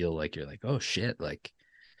 like, you feel like you're like, oh shit, like,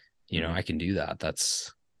 I can do that.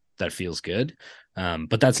 That feels good.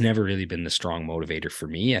 But that's never really been the strong motivator for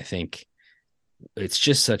me. I think it's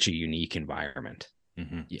just such a unique environment.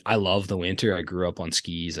 I love the winter. I grew up on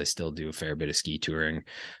skis. I still do a fair bit of ski touring.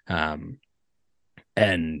 And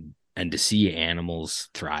to see animals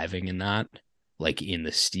thriving in that, like in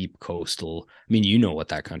the steep coastal, I mean, what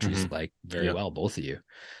that country is like very well, both of you.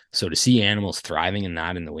 So to see animals thriving in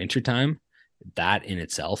that in the wintertime, that in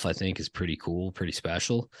itself, I think is pretty cool, pretty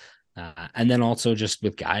special. And then also just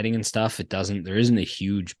with guiding and stuff, there isn't a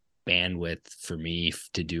huge bandwidth for me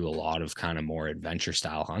to do a lot of kind of more adventure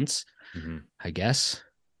style hunts, I guess.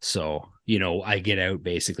 So, I get out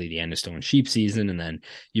basically the end of stone sheep season, and then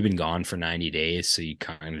you've been gone for 90 days. So you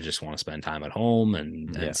kind of just want to spend time at home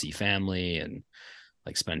and see family and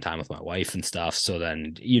like spend time with my wife and stuff. So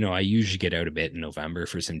then, I usually get out a bit in November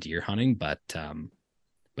for some deer hunting, but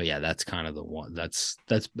yeah, that's kind of the one that's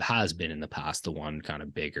has been in the past, the one kind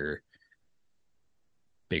of bigger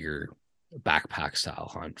backpack style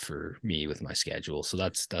hunt for me with my schedule. So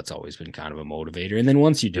that's always been kind of a motivator. And then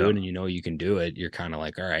once you do it and you can do it, you're kind of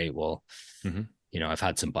like, all right, well, I've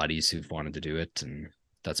had some buddies who've wanted to do it, and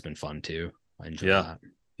that's been fun too. I enjoy that.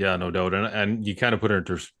 Yeah, no doubt. And you kind of put it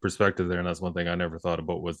into perspective there. And that's one thing I never thought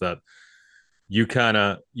about, was that you're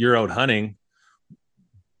out hunting,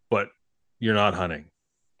 but you're not hunting.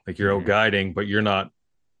 Like you're out guiding, but you don't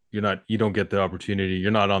get the opportunity.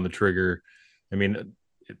 You're not on the trigger. I mean,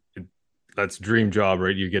 that's a dream job,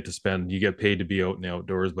 right? You get paid to be out in the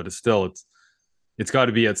outdoors, but it's got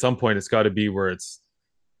to be, at some point, it's got to be where it's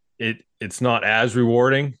not as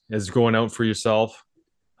rewarding as going out for yourself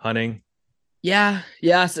hunting. Yeah.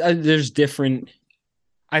 There's different.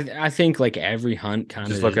 I think like every hunt kind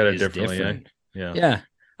of just look at it differently. Different. Yeah.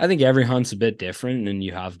 I think every hunt's a bit different, and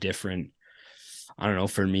you have different. I don't know.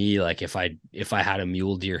 For me, like if I had a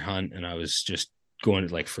mule deer hunt and I was just going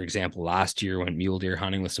to, like, for example, last year went mule deer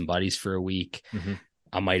hunting with some buddies for a week,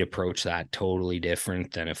 I might approach that totally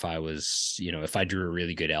different than if I was, if I drew a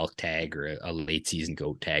really good elk tag or a late season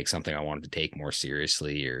goat tag, something I wanted to take more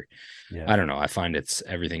seriously, or I don't know. I find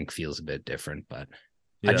everything feels a bit different, but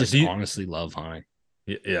I just honestly love hunting.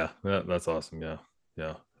 Yeah. That's awesome. Yeah.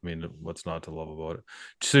 I mean, what's not to love about it?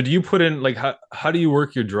 So do you put in, like, how do you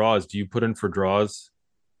work your draws? Do you put in for draws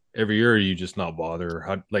every year, or you just not bother?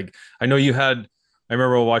 I know I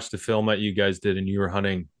remember I watched the film that you guys did, and you were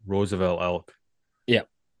hunting Roosevelt elk. Yeah.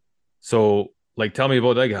 So like, tell me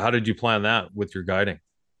about that. How did you plan that with your guiding?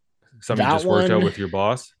 Something just worked out with your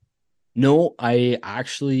boss? No, I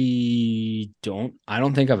actually don't. I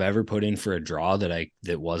don't think I've ever put in for a draw that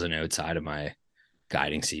wasn't outside of my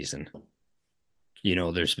guiding season.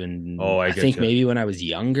 There's been, I think maybe when I was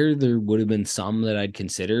younger, there would have been some that I'd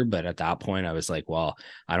consider, but at that point I was like, well,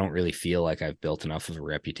 I don't really feel like I've built enough of a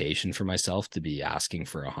reputation for myself to be asking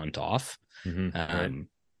for a hunt off. Right.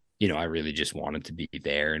 I really just wanted to be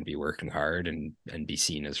there and be working hard and be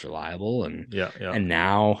seen as reliable. And and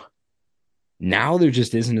now there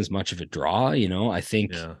just isn't as much of a draw. I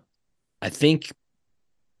think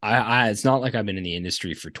it's not like I've been in the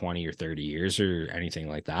industry for 20 or 30 years or anything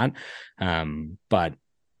like that. But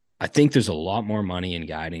I think there's a lot more money in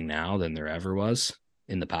guiding now than there ever was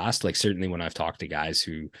in the past. Like, certainly when I've talked to guys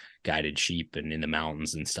who guided sheep and in the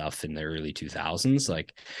mountains and stuff in the early 2000s,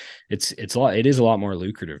 like it is a lot more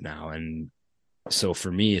lucrative now. And so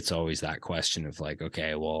for me, it's always that question of like,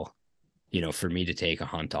 okay, well, for me to take a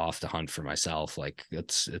hunt off to hunt for myself, like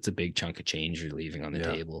it's a big chunk of change you're leaving on the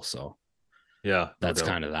table. So that's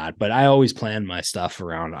kind of that. But I always plan my stuff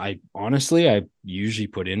around. I usually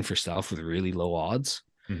put in for stuff with really low odds.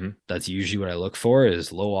 That's usually what I look for,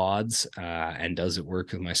 is low odds, and does it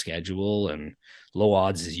work with my schedule? And low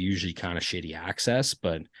odds is usually kind of shitty access,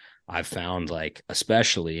 but I've found, like,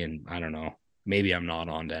 especially, and I don't know, maybe I'm not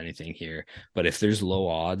onto anything here, but if there's low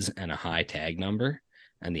odds and a high tag number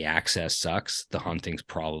and the access sucks, the hunting's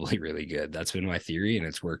probably really good. That's been my theory, and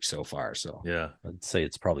it's worked so far. So I'd say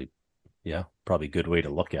it's probably a good way to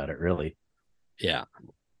look at it, really. Yeah.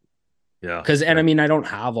 Because, and I mean, I don't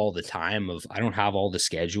have all the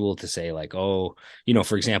schedule to say like, oh,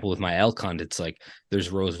 for example, with my elk hunt, it's like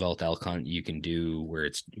there's Roosevelt elk hunt you can do where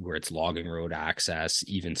it's logging road access,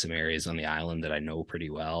 even some areas on the island that I know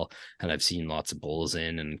pretty well. And I've seen lots of bulls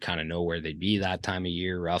in and kind of know where they'd be that time of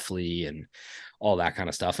year roughly and all that kind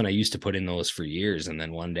of stuff. And I used to put in those for years. And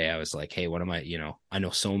then one day I was like, hey, what am I, I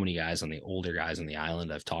know so many older guys on the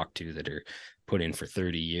island I've talked to that are put in for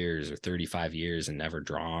 30 years or 35 years and never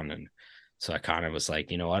drawn. And so I kind of was like,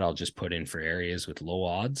 you know what, I'll just put in for areas with low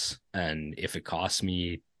odds. And if it costs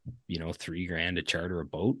me, $3,000 to charter a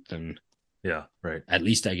boat, then at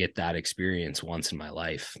least I get that experience once in my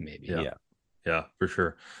life, maybe. Yeah, for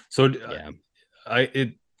sure. So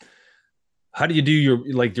how do you do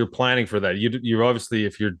your planning for that? You're obviously,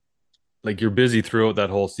 if you're busy throughout that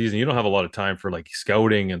whole season, you don't have a lot of time for like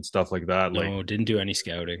scouting and stuff like that. No, didn't do any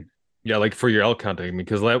scouting. Yeah, like for your elk hunting,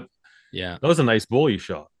 because that was a nice bull you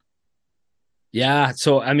shot. Yeah.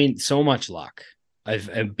 So, I mean, so much luck.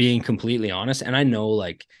 I'm being completely honest. And I know,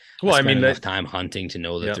 like, Well, I mean, enough time hunting to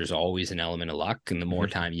know that yeah. there's always an element of luck, and the more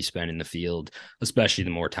time you spend in the field, especially the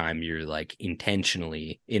more time you're like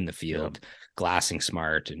intentionally in the field, glassing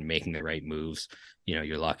smart and making the right moves, you know,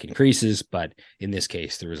 your luck increases. But in this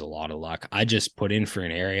case, there was a lot of luck. I just put in for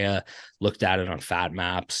an area, looked at it on Fat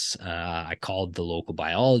Maps. I called the local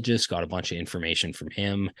biologist, got a bunch of information from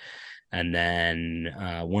him. And then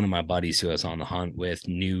one of my buddies who I was on the hunt with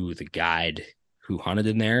knew the guide who hunted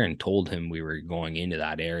in there and told him we were going into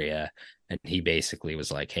that area. And he basically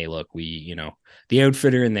was like, hey, look, the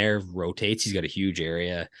outfitter in there rotates. He's got a huge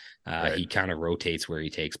area. He kind of rotates where he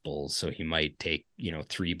takes bulls. So he might take,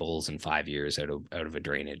 3 bulls in 5 years out of a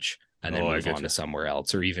drainage and then move on to somewhere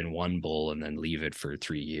else, or even 1 bull and then leave it for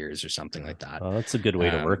 3 years or something like that. Well, that's a good way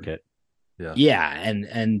to work it. Yeah. Yeah.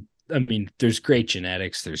 And I mean, there's great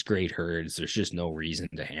genetics, there's great herds. There's just no reason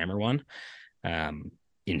to hammer one.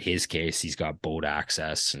 In his case, he's got boat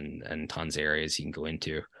access and tons of areas he can go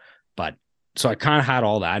into. But so I kind of had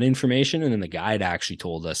all that information. And then the guide actually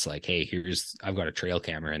told us like, hey, I've got a trail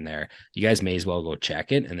camera in there. You guys may as well go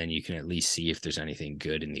check it. And then you can at least see if there's anything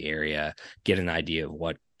good in the area, get an idea of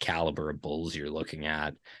what caliber of bulls you're looking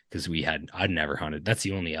at. Cause I'd never hunted. That's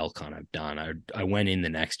the only elk hunt I've done. I went in the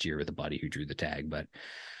next year with a buddy who drew the tag, but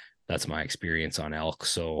that's my experience on elk.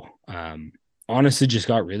 So, honestly, just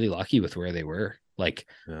got really lucky with where they were. Like,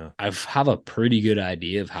 I have a pretty good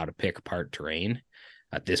idea of how to pick apart terrain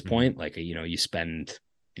at this point. Like, you spend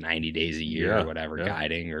 90 days a year or whatever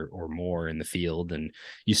guiding or more in the field, and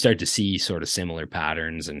you start to see sort of similar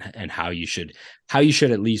patterns and how you should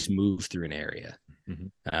at least move through an area.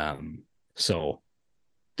 So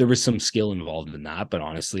there was some skill involved in that, but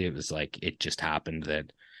honestly, it was like, it just happened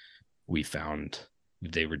that we found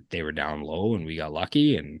they were down low and we got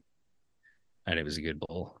lucky and it was a good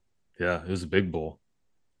bull. Yeah, it was a big bull.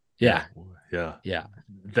 Yeah.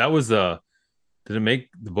 That was did it make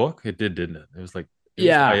the book? It did, didn't it? It was like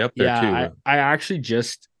high up there too. I actually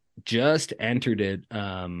just entered it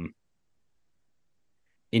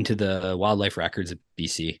into the wildlife records of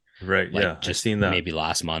BC. Right. Like, just seen that maybe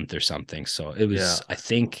last month or something. So it was I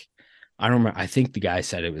don't remember. I think the guy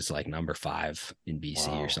said it was like number 5 in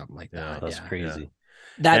BC or something like that. That's crazy.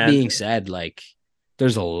 That being said, like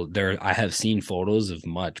I have seen photos of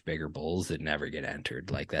much bigger bulls that never get entered.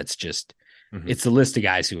 Like, that's just, it's the list of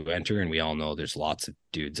guys who enter. And we all know there's lots of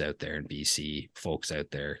dudes out there in BC, folks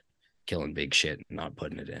out there killing big shit and not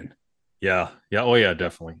putting it in. Yeah. Yeah. Oh yeah,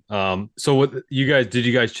 definitely. So did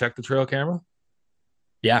you guys check the trail camera?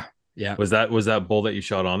 Yeah. Yeah. Was that bull that you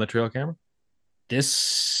shot on the trail camera?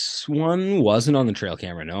 This one wasn't on the trail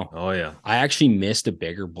camera. No. Oh yeah. I actually missed a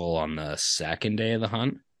bigger bull on the second day of the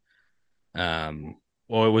hunt.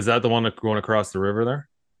 Well, was that the one going across the river there?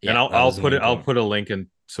 Yeah, and I'll put a link in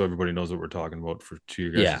so everybody knows what we're talking about to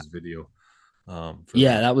your guys' video.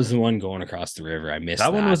 That was the one going across the river. I missed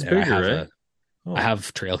that. One was bigger, right? I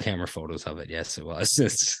have trail camera photos of it. Yes, it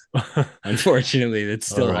was. Unfortunately, it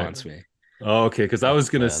still haunts me. Oh, okay. Because I was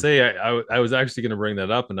gonna say I was actually gonna bring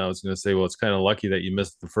that up, and I was gonna say, well, it's kind of lucky that you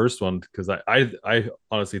missed the first one, because I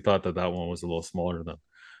honestly thought that one was a little smaller than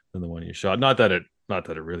the one you shot. Not that it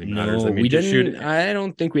really matters. No, I mean, I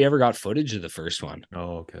don't think we ever got footage of the first one.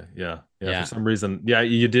 Oh, okay. Yeah. For some reason,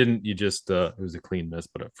 you didn't. You just it was a clean miss,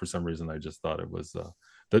 but for some reason, I just thought it was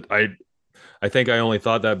that I think I only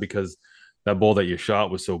thought that because that bull that you shot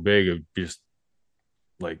was so big, it just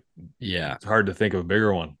like it's hard to think of a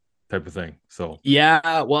bigger one type of thing. So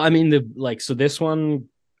well, I mean so this one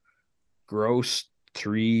grossed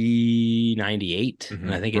 398,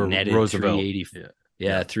 and I think it netted Roosevelt. 380.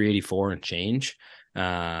 Yeah, 384 and change.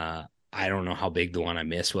 I don't know how big the one I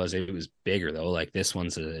missed was. It was bigger though. Like, this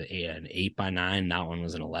one's an 8x9. That one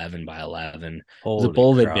was an 11x11. The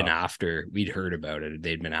bull they'd been after. We'd heard about it.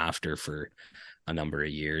 They'd been after for a number of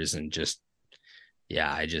years, and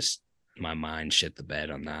my mind shit the bed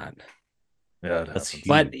on that. Yeah, that's.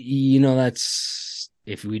 But that's,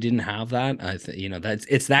 if we didn't have that,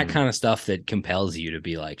 it's that kind of stuff that compels you to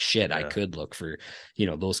be like, shit, I could look for,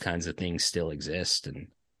 those kinds of things still exist. And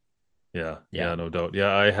yeah, no doubt.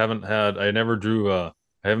 Yeah, I haven't been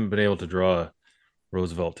able to draw a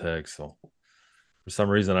Roosevelt tag. So for some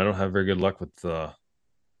reason, I don't have very good luck with the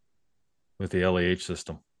LAH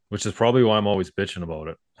system, which is probably why I'm always bitching about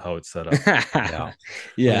it, how it's set up.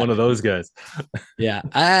 I'm one of those guys.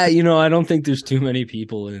 I don't think there's too many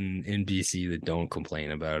people in BC that don't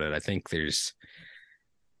complain about it. I think there's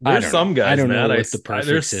some guys. I don't know what the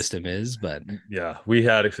perfect system is, but we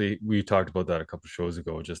talked about that a couple of shows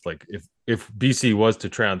ago. Just like if BC was to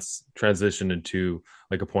transition into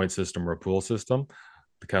like a point system or a pool system,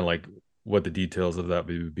 kind of like what the details of that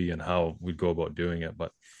would be and how we'd go about doing it.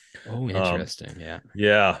 But Oh, interesting.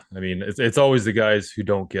 Yeah. I mean, it's always the guys who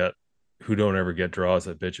don't ever get draws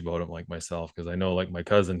that bitch about them, like myself, because I know, like, my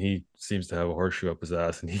cousin, he seems to have a horseshoe up his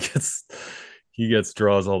ass, and he gets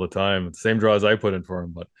draws all the time, the same draws I put in for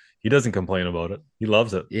him, but he doesn't complain about it. He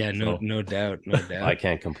loves it. Yeah, no, so. no doubt, no doubt. I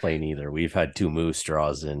can't complain either. We've had 2 moose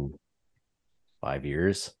draws in 5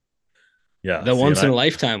 years. Yeah, the once in a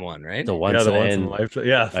lifetime one, right? The once in a lifetime.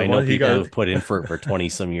 Yeah, I know people who've put in for 20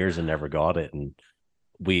 some years and never got it, and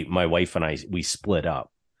my wife and I, we split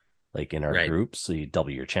up, like, in our groups, so you double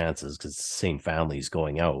your chances because same family's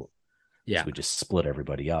going out. Yeah, so we just split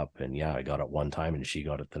everybody up, and I got it one time and she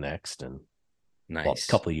got it the next, and nice. Well,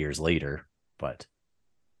 a couple of years later, but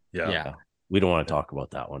yeah, we don't want to talk about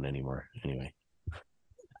that one anymore. Anyway.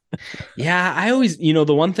 Yeah, I always,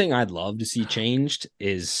 the one thing I'd love to see changed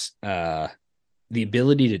is the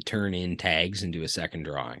ability to turn in tags and do a second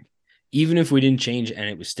drawing, even if we didn't change and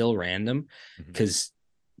it was still random. Because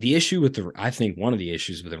the issue with I think one of the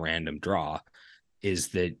issues with a random draw is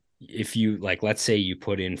that if you, like, let's say you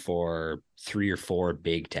put in for 3 or 4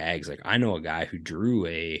 big tags, like I know a guy who drew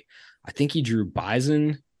I think he drew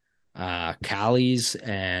bison, Callies,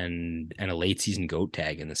 and a late season goat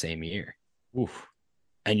tag in the same year. Oof.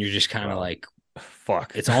 And you're just kind of like,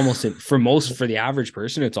 fuck. It's almost for the average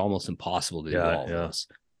person, it's almost impossible to do all of this.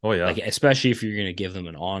 Oh yeah. Like, especially if you're going to give them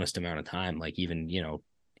an honest amount of time, like even,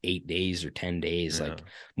 8 days or 10 days, like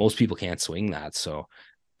most people can't swing that. So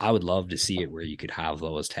I would love to see it where you could have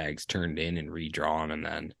those tags turned in and redrawn, and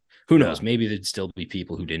then who knows, maybe there'd still be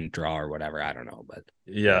people who didn't draw or whatever. I don't know, but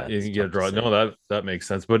you can get a draw. No, that makes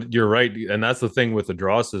sense. But you're right. And that's the thing with the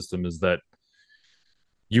draw system, is that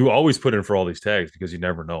you always put in for all these tags because you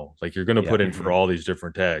never know. Like, you're going to put in for all these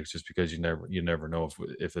different tags just because you never know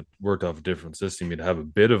if it worked off a different system, you'd have a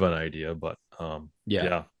bit of an idea. But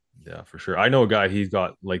yeah, for sure. I know a guy, he's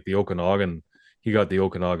got like the Okanagan, he got the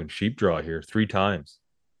Okanagan sheep draw here 3 times.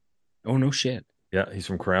 Oh, no shit. Yeah, he's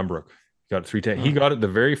from Cranbrook. He got it 3 times. He got it the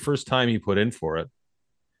very first time he put in for it.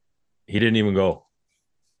 He didn't even go.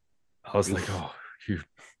 I was like, oh,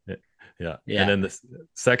 yeah. And then the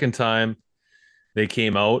second time, they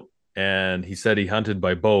came out and he said he hunted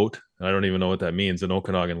by boat. And I don't even know what that means in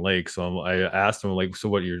Okanagan Lake. So I asked him, like, so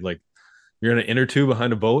what, you're in an inner tube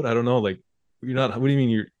behind a boat? I don't know. Like, you're not, what do you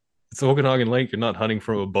mean it's Okanagan Lake? You're not hunting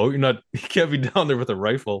from a boat. You can't be down there with a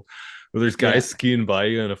rifle where there's guys skiing by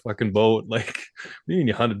you in a fucking boat. Like, what do you mean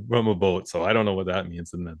you hunted from a boat? So I don't know what that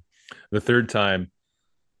means. And then the third time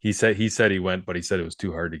he said he went, but he said it was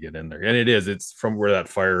too hard to get in there. And it's from where that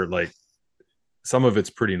fire, like, some of it's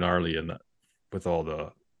pretty gnarly in that, with all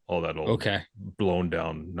that old blown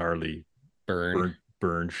down gnarly burn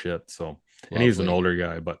shit. So lovely. And he's an older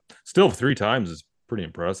guy, but still 3 times is pretty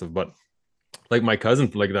impressive. But like my cousin,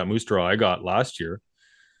 like that moose draw I got last year,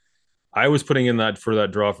 I was putting in that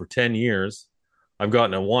draw for 10 years. I've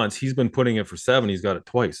gotten it once. He's been putting it for 7. He's got it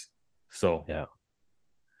twice. So yeah.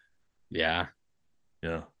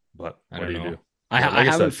 But what do you do? I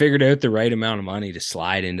haven't figured out the right amount of money to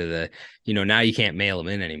slide into the, now you can't mail them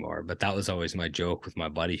in anymore, but that was always my joke with my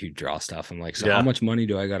buddy who draw stuff. I'm like, so how much money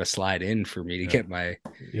do I got to slide in for me to get my,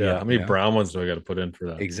 how many brown ones do I got to put in for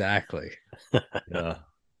that? Exactly.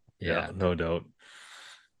 Yeah, no doubt.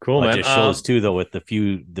 Cool, man. It just shows too, though, with the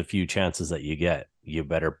few chances that you get, you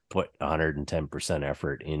better put 110%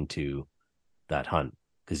 effort into that hunt,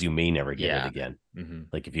 because you may never get it again.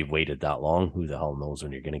 Like, if you've waited that long, who the hell knows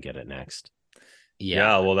when you're going to get it next?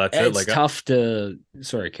 Yeah, well, that's it. Like, tough to.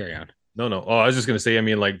 Sorry, carry on. No. Oh, I was just gonna say. I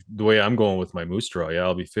mean, like, the way I'm going with my moose draw,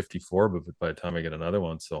 I'll be 54, but by the time I get another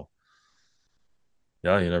one, so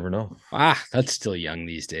yeah, you never know. That's still young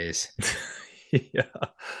these days. Yeah.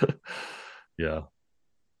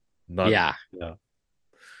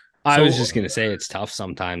 I was just gonna say it's tough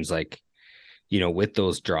sometimes, like, with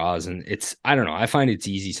those draws, and I don't know. I find it's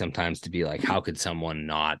easy sometimes to be like, how could someone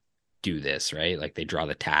not do this, right? Like, they draw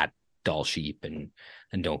the dull sheep and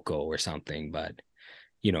don't go or something, but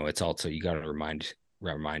it's also, you got to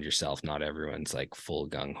remind yourself, not everyone's like full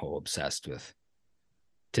gung-ho obsessed with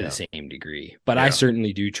to the same degree, but I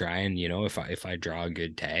certainly do try, and if I draw a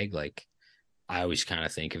good tag, like, I always kind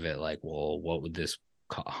of think of it like, well, what would this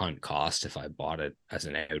hunt cost if I bought it as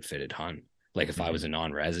an outfitted hunt? Like, if I was a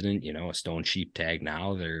non-resident, a stone sheep tag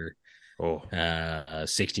now, they're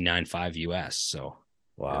 $69.5 US. So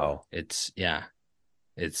wow,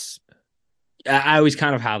 I always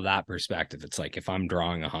kind of have that perspective. It's like, if I'm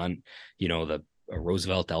drawing a hunt, a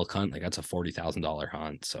Roosevelt elk hunt, like, that's a $40,000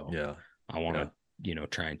 hunt. So I want to,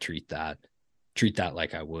 try and treat that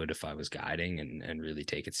like I would if I was guiding, and really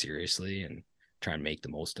take it seriously and try and make the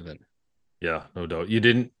most of it. Yeah, no doubt.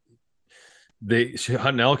 Hunting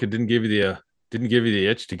elk, it didn't give you didn't give you the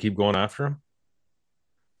itch to keep going after them?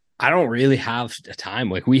 I don't really have a time.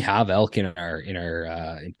 Like we have elk in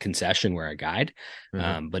our concession where I guide,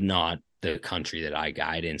 but not the country that I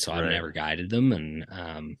guide in. So I've never guided them.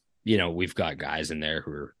 And we've got guys in there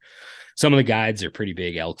who are, some of the guides are pretty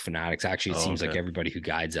big elk fanatics. Actually, it seems like everybody who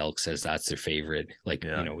guides elk says that's their favorite. Like,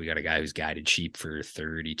 we got a guy who's guided sheep for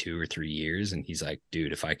 32 or 3 years. And he's like,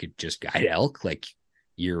 dude, if I could just guide elk like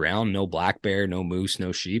year round, no black bear, no moose,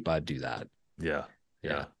 no sheep, I'd do that. Yeah.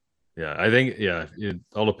 I think, it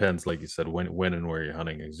all depends, like you said, when and where you're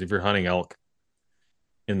hunting. Because if you're hunting elk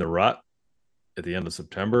in the rut at the end of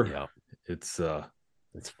September, it's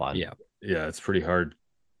fun. Yeah, it's pretty hard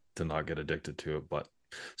to not get addicted to it. But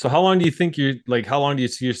so how long do you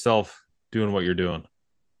see yourself doing what you're doing?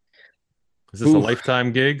 Is this a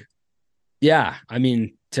lifetime gig? Yeah, I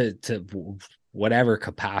mean, to whatever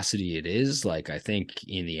capacity it is, like I think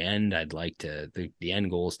in the end, I'd like to. The end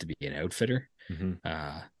goal is to be an outfitter.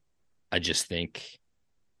 I just think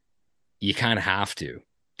you kind of have to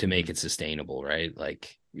make it sustainable, right?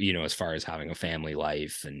 Like, as far as having a family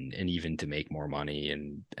life and even to make more money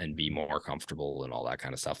and be more comfortable and all that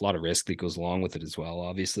kind of stuff. A lot of risk that goes along with it as well,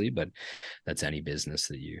 obviously, but that's any business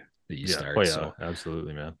that you start. Oh, yeah, so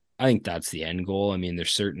absolutely, man. I think that's the end goal. I mean,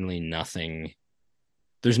 there's nothing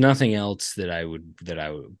else that I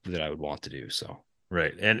would want to do. So,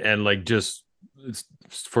 right. And like, just it's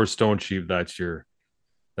for stone sheep, that's your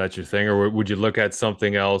thing, or would you look at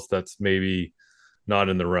something else that's maybe not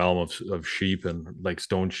in the realm of sheep and like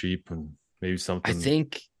stone sheep and maybe something? I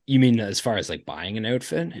think you mean as far as like buying an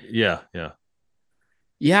outfit? Yeah.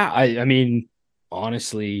 I mean,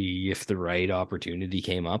 honestly, if the right opportunity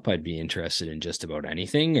came up, I'd be interested in just about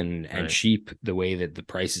anything. And sheep, the way that the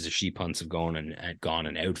prices of sheep hunts have gone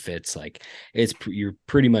and outfits, like you're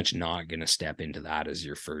pretty much not going to step into that as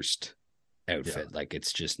your first outfit. Like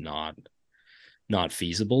it's just not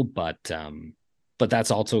feasible, but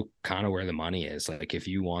that's also kind of where the money is. Like if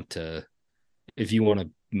you want to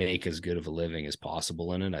make as good of a living as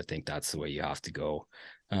possible in it, I think that's the way you have to go.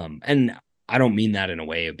 And I don't mean that in a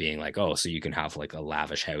way of being like, oh, so you can have like a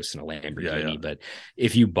lavish house and a Lamborghini, but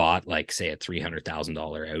if you bought like, say, a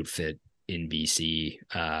 $300,000 outfit in BC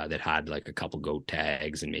that had like a couple goat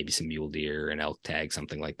tags and maybe some mule deer and elk tags,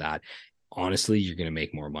 something like that, honestly, you're going to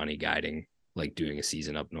make more money guiding, like doing a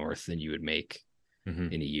season up north, than you would make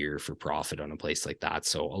in a year for profit on a place like that.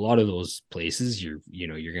 So a lot of those places, you're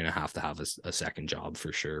going to have a second job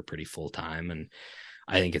for sure, pretty full time. And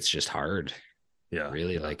I think it's just hard. Yeah,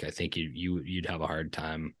 really. Yeah. Like I think you'd have a hard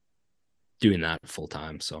time doing that full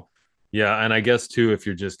time. So yeah, and I guess too, if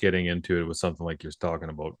you're just getting into it with something like you're talking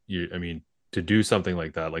about, to do something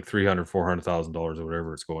like that, like $300,000-$400,000 or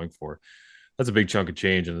whatever it's going for, that's a big chunk of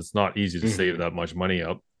change, and it's not easy to save that much money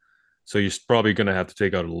up. So you're probably going to have to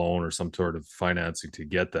take out a loan or some sort of financing to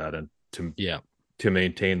get that, and to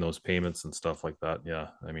maintain those payments and stuff like that. Yeah,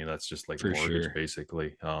 I mean that's just like for mortgage, sure.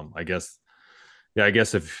 basically. I guess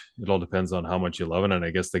if it all depends on how much you love it, and I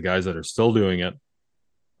guess the guys that are still doing it,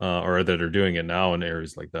 or that are doing it now in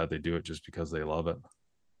areas like that, they do it just because they love it.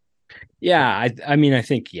 Yeah, I mean, I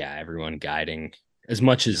think everyone guiding, as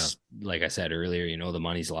much as like I said earlier, the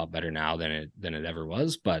money's a lot better now than it ever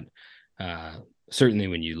was, but certainly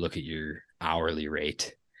when you look at your hourly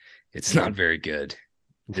rate, it's not very good.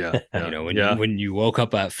 Yeah. When you woke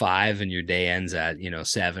up at 5 and your day ends at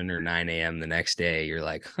 7 or 9 a.m. the next day, you're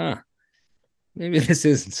like, maybe this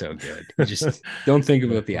isn't so good. You just don't think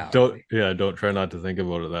about the hourly. Don't try not to think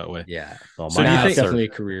about it that way. Yeah. Well, so it's definitely a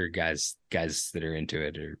career, guys that are into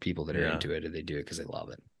it, or people that are into it, and they do it because they love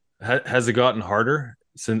it. Has it gotten harder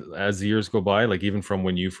as the years go by? Like even from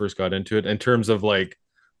when you first got into it, in terms of like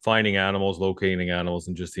finding animals, locating animals,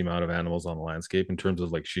 and just the amount of animals on the landscape in terms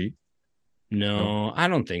of like sheep? No, I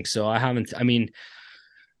don't think so. I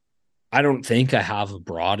don't think I have a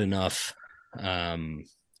broad enough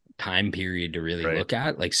time period to really look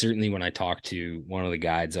at. Like certainly when I talk to one of the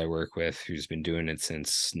guides I work with who's been doing it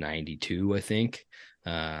since 92, I think,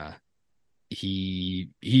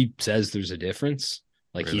 he says there's a difference.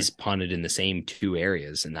 Like he's punted in the same 2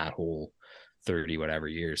 areas in that whole 31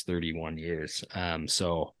 years.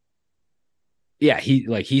 So yeah,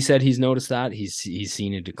 he said he's noticed that he's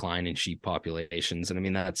seen a decline in sheep populations. And I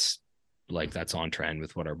mean, that's on trend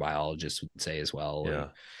with what our biologists would say as well.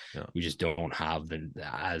 Yeah. We just don't have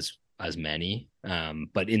as many.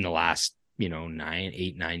 But in the last,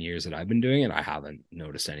 9 years that I've been doing it, I haven't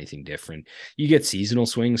noticed anything different. You get seasonal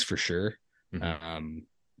swings for sure.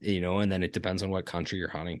 And then it depends on what country you're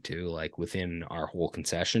hunting too. Like within our whole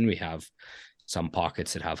concession, we have some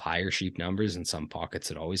pockets that have higher sheep numbers and some pockets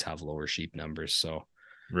that always have lower sheep numbers. So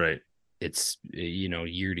right. it's,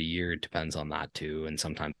 year to year, it depends on that too. And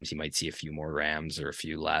sometimes you might see a few more rams or a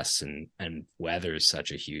few less, and weather is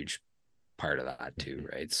such a huge part of that too,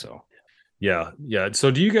 right? So yeah.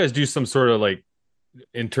 So do you guys do some sort of like,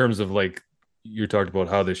 in terms of like, you talked about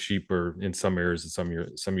how the sheep are in some areas and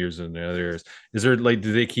some years in the other areas, is there like,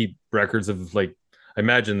 do they keep records of like, I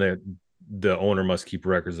imagine that the owner must keep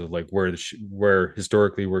records of like where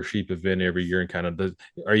historically where sheep have been every year, and kind of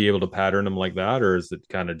are you able to pattern them like that, or is it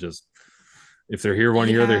kind of just, if they're here one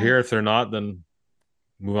year they're here, if they're not then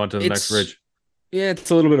move on to the next ridge? Yeah,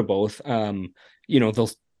 it's a little bit of both. They'll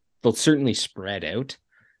certainly spread out.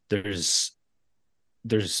 There's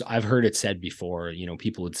I've heard it said before,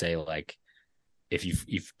 people would say like, if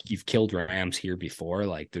you've killed rams here before,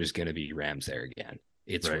 like there's going to be rams there again.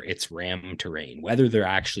 It's ram terrain, whether they're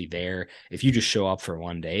actually there. If you just show up for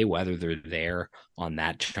one day, whether they're there on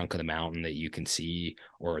that chunk of the mountain that you can see,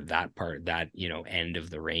 or that part, that, end of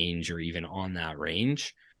the range, or even on that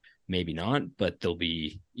range, maybe not, but they'll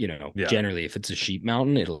be, generally if it's a sheep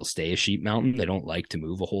mountain, it'll stay a sheep mountain. They don't like to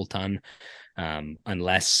move a whole ton,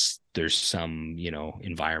 unless there's some,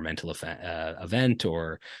 environmental event,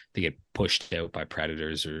 or they get pushed out by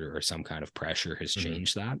predators, or some kind of pressure has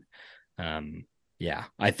changed that. Yeah,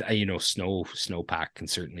 snowpack can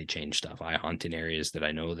certainly change stuff. I hunt in areas that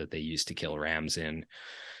I know that they used to kill rams in,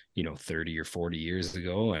 30 or 40 years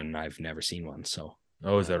ago, and I've never seen one. So,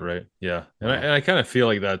 is that right? Yeah, and I kind of feel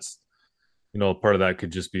like that's, part of that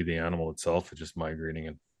could just be the animal itself, just migrating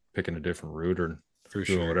and picking a different route, or for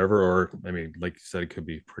sure, whatever. Or I mean, like you said, it could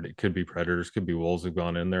be predators, could be wolves have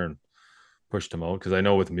gone in there and pushed them out. Because I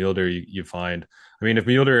know with mule deer, you find, I mean, if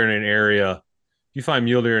mule deer in an area, you find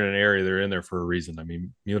mule deer in an area, they're in there for a reason. I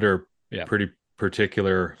mean, mule deer are pretty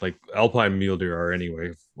particular, like alpine mule deer are anyway,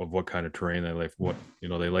 of what kind of terrain they like. What, they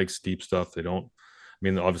like steep stuff. They don't, I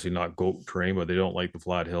mean, obviously not goat terrain, but they don't like the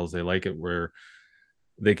flat hills. They like it where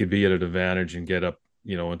they could be at an advantage and get up,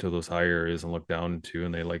 into those high areas and look down into,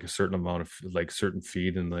 and they like a certain amount of like certain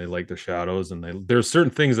feed, and they like the shadows, and there's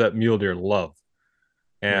certain things that mule deer love.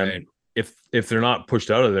 And if they're not pushed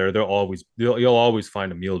out of there, you'll always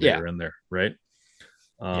find a mule deer in there, right?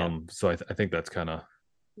 So I think that's kind of,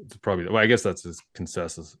 it's probably, well, I guess that's his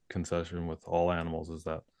concession with all animals, is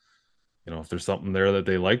that, if there's something there that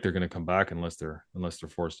they like, they're going to come back unless they're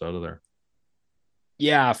forced out of there.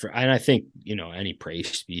 Yeah, and I think, any prey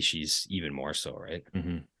species even more so, right?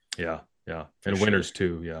 Mm-hmm. Yeah, and winters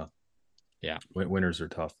too. Yeah. Winters are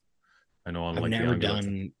tough. I know. I've never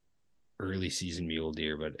done early season mule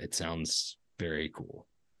deer, but it sounds very cool.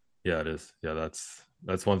 Yeah, it is. Yeah, that's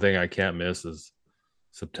one thing I can't miss is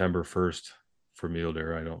September 1st for mule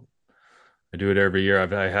deer. I do it every year.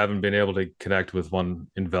 I haven't been able to connect with one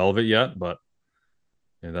in velvet yet, but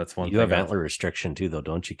that's one. You have antler restriction too, though,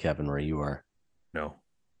 don't you, Kevin? Where you are? No,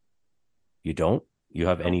 you don't. You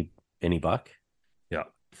have any buck? Yeah,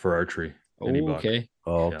 for archery. Any buck. Okay.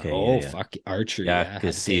 Oh, okay. Oh, fuck archery. Yeah,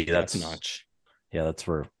 because see, that's notch. Yeah, that's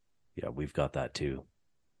where. Yeah, we've got that too.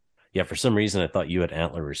 Yeah, for some reason I thought you had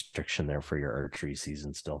antler restriction there for your archery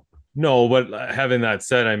season still. No, but having that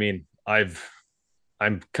said, I mean, I'm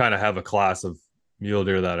kind of have a class of mule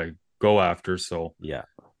deer that I go after. So yeah,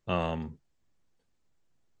 I've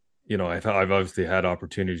obviously had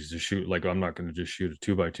opportunities to shoot. Like, I'm not going to just shoot a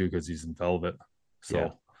 2x2 because he's in velvet.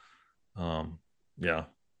 So,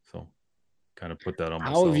 so kind of put that on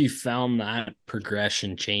myself. How have you found that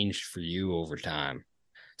progression changed for you over time?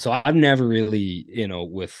 So I've never really,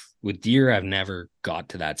 with deer, I've never got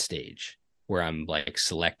to that stage where I'm like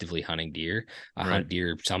selectively hunting deer. I hunt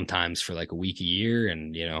deer sometimes for like a week a year.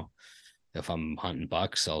 And, if I'm hunting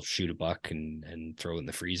bucks, I'll shoot a buck and throw it in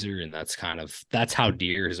the freezer. And that's how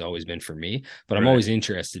deer has always been for me. But I'm always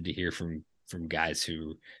interested to hear from guys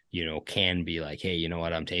who, can be like, hey, you know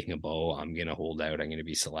what? I'm taking a bow. I'm going to hold out. I'm going to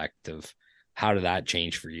be selective. How did that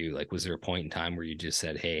change for you? Like, was there a point in time where you just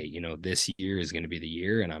said, hey, this year is going to be the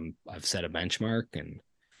year and I've set a benchmark? And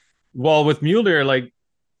well, with mule deer, like,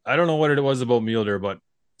 I don't know what it was about mule deer, but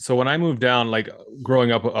so when I moved down, like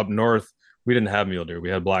growing up north, we didn't have mule deer. We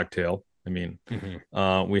had blacktail. I mean,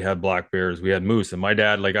 we had black bears, we had moose, and my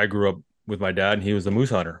dad, like I grew up with my dad and he was a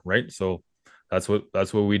moose hunter. Right. So that's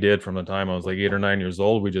what we did from the time I was like 8 or 9 years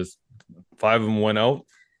old. We just, 5 of them went out,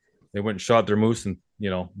 they went and shot their moose. And,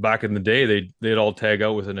 back in the day, they'd all tag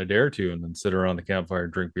out within a day or two and then sit around the campfire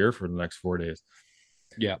and drink beer for the next 4 days.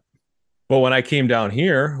 Yeah. But when I moved down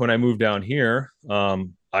here,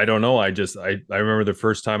 I don't know. I remember the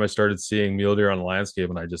first time I started seeing mule deer on the landscape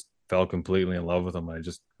and I just fell completely in love with them. I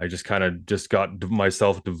just kind of just got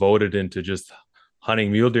myself devoted into just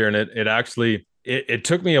hunting mule deer. And it actually, it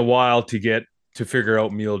took me a while to figure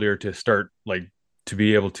out mule deer, to start like to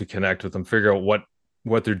be able to connect with them, figure out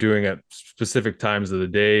what they're doing at specific times of the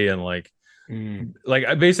day. And like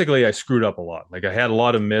I screwed up a lot. Like I had a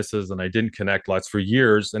lot of misses and I didn't connect lots for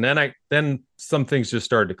years. And then some things just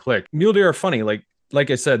started to click. Mule deer are funny. Like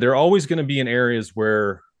I said, they're always going to be in areas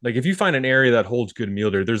where, like, if you find an area that holds good mule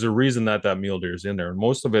deer, there's a reason that mule deer is in there. And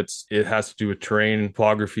most of it has to do with terrain,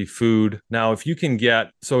 topography, food. Now, if you can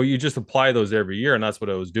so you just apply those every year. And that's what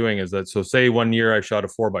I was doing is that, so say one year I shot a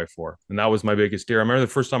 4x4 and that was my biggest deer. I remember the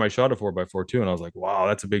first time I shot a 4x4 too. And I was like, wow,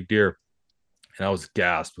 that's a big deer. And I was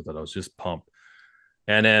gassed with it. I was just pumped.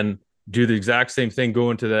 And then do the exact same thing, go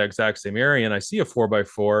into that exact same area. And I see a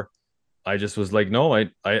 4x4. I just was like, no,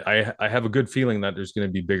 I have a good feeling that there's going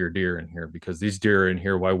to be bigger deer in here because these deer are in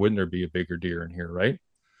here. Why wouldn't there be a bigger deer in here? Right.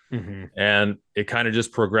 Mm-hmm. And it kind of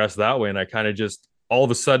just progressed that way. And I kind of just, all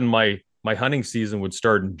of a sudden my hunting season would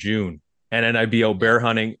start in June, and then I'd be out bear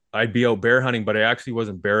hunting, but I actually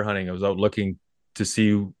wasn't bear hunting. I was out looking to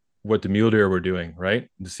see what the mule deer were doing. Right.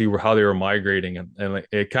 To see how they were migrating. And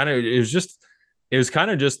it was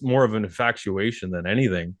kind of just more of an infatuation than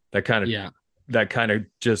anything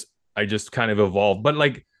I just kind of evolved. But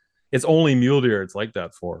like, it's only mule deer it's like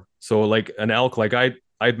that for. So like an elk, like I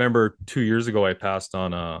remember 2 years ago I passed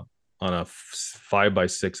on a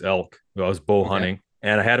 5x6 elk. I was bow hunting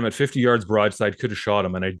and I had him at 50 yards broadside, could have shot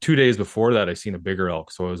him. And 2 days before that I seen a bigger elk,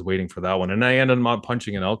 so I was waiting for that one, and I ended up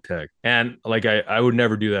punching an elk tag. And like I would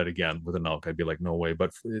never do that again with an elk. I'd be like, no way.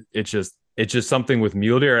 But it's just something with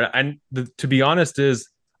mule deer. And to be honest is,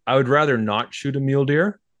 I would rather not shoot a mule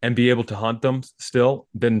deer and be able to hunt them still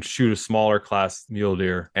than shoot a smaller class mule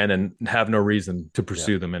deer and then have no reason to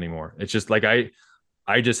pursue them anymore. It's just like,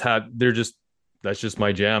 that's just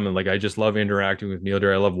my jam. And like, I just love interacting with mule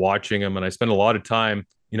deer. I love watching them. And I spend a lot of time,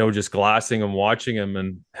 just glassing them, watching them,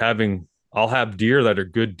 and I'll have deer that are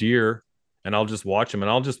good deer and I'll just watch them, and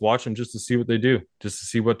I'll just watch them just to see what they do, just to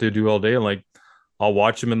see what they do all day. And like, I'll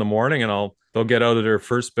watch them in the morning and they'll get out of their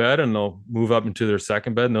first bed and they'll move up into their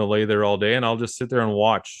second bed and they'll lay there all day. And I'll just sit there and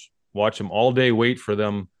watch them all day, wait for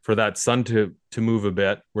that sun to move a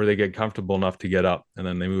bit where they get comfortable enough to get up, and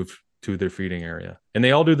then they move to their feeding area. And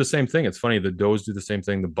they all do the same thing. It's funny. The does do the same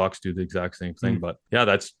thing. The bucks do the exact same thing. But yeah,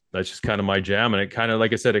 that's just kind of my jam. And it kind of,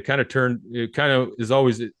 like I said, it kind of is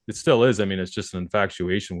always, it still is. I mean, it's just an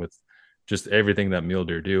infatuation with just everything that mule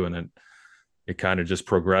deer do. And then it kind of just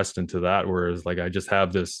progressed into that. Whereas like, I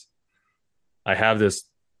have this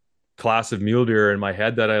class of mule deer in my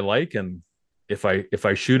head that I like. And if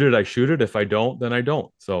I shoot it, I shoot it. If I don't, then I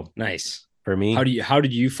don't. So nice. For me, how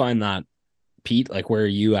did you find that, Pete? Like, where are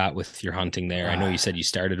you at with your hunting there? I know you said you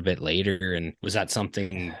started a bit later, and was that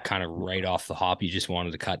something kind of right off the hop? You just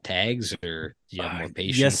wanted to cut tags, or do you have more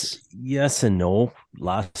patience? Yes and no.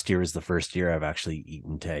 Last year was the first year I've actually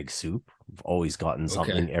eaten tag soup. I've always gotten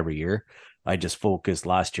something every year.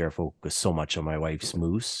 Last year I focused so much on my wife's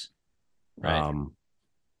moose. Right.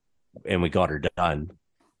 And we got her done.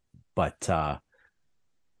 But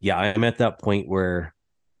I'm at that point where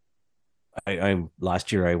I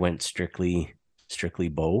last year I went strictly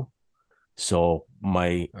bow. So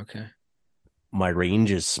my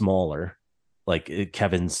range is smaller. Like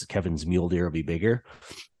Kevin's mule deer will be bigger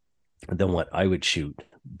than what I would shoot.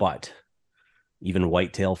 But even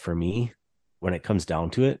whitetail for me, when it comes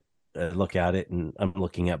down to it, I look at it and I'm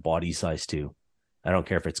looking at body size too. I don't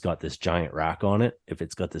care if it's got this giant rack on it, if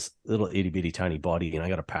it's got this little itty bitty tiny body and I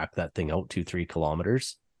got to pack that thing out 2-3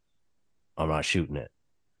 kilometers, I'm not shooting it.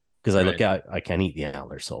 Because I can't eat the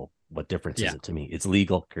antler. So what difference is it to me? It's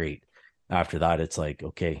legal. Great. After that, it's like,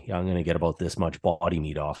 okay, I'm going to get about this much body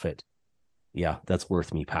meat off it. Yeah, that's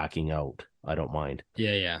worth me packing out. I don't mind.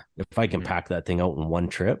 Yeah. If I can pack that thing out in one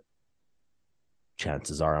trip,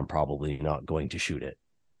 chances are I'm probably not going to shoot it.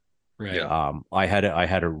 Right. Yeah. I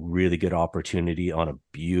had a really good opportunity on a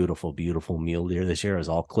beautiful mule deer this year. It was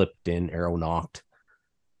all clipped in, arrow knocked.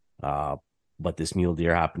 But this mule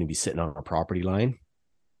deer happened to be sitting on a property line.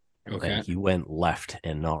 Okay. And he went left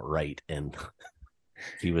and not right. And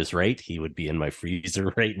if he was right, he would be in my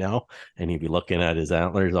freezer right now. And he'd be looking at his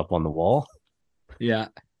antlers up on the wall. Yeah.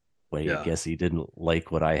 Well, I guess he didn't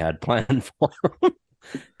like what I had planned for him.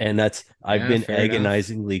 And I've been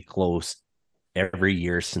agonizingly close every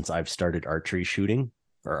year since I've started archery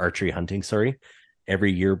hunting,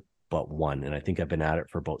 every year but one. And I think I've been at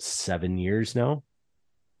it for about 7 years now.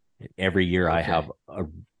 Every year I have a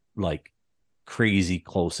crazy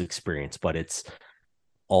close experience, but it's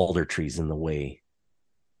alder trees in the way.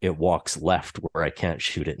 It walks left where I can't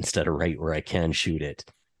shoot it instead of right where I can shoot it.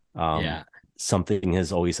 Something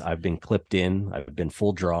I've been clipped in, I've been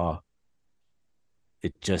full draw.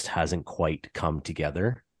 It just hasn't quite come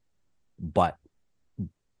together. But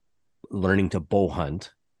learning to bow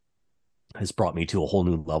hunt has brought me to a whole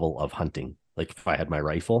new level of hunting. Like if I had my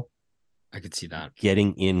rifle, I could see that.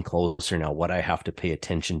 Getting in closer now, what I have to pay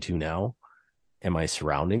attention to now and my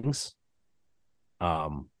surroundings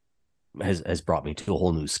has brought me to a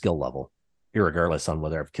whole new skill level, irregardless on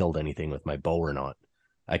whether I've killed anything with my bow or not.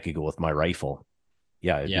 I could go with my rifle.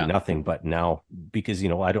 Yeah, it'd be nothing. But now, because,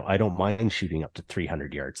 I don't mind shooting up to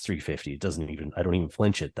 300 yards, 350. I don't even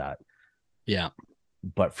flinch at that. Yeah.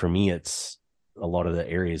 But for me, it's a lot of the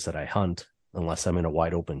areas that I hunt, unless I'm in a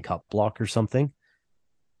wide open cut block or something,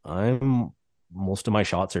 most of my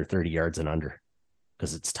shots are 30 yards and under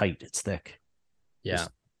because it's tight, it's thick. Yeah. There's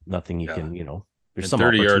nothing you can, there's and some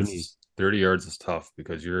 30 yards is tough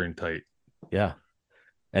because you're in tight. Yeah.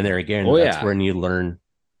 And there again, that's when you learn,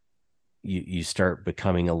 you start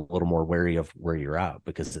becoming a little more wary of where you're at,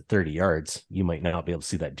 because at 30 yards, you might not be able to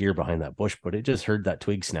see that deer behind that bush, but it just heard that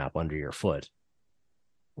twig snap under your foot,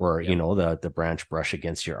 or, the branch brush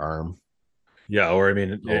against your arm. Yeah. Or,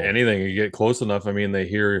 anything, you get close enough. They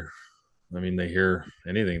hear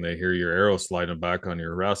anything. They hear your arrow sliding back on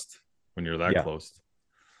your rest when you're that close.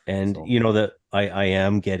 And that I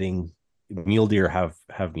am getting mule deer have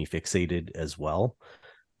me fixated as well,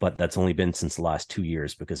 but that's only been since the last 2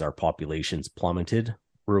 years because our population's plummeted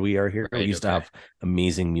where we are here. We used to have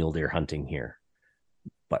amazing mule deer hunting here,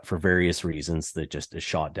 but for various reasons that just is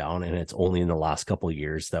shot down. And it's only in the last couple of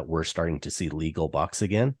years that we're starting to see legal bucks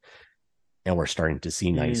again, and we're starting to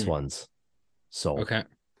see nice ones. So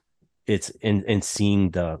it's in seeing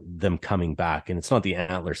them coming back, and it's not the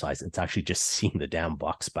antler size, it's actually just seeing the damn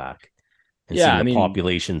bucks back and seeing the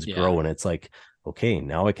populations grow. And it's like, okay,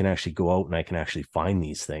 now I can actually go out and I can actually find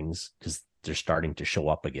these things because they're starting to show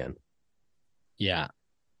up again. Yeah.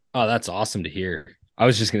 Oh, that's awesome to hear. I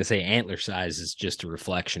was just going to say antler size is just a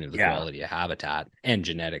reflection of the quality of habitat and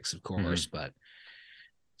genetics, of course, but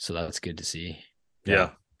so that's good to see. Yeah.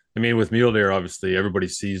 With mule deer, obviously everybody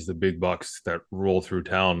sees the big bucks that roll through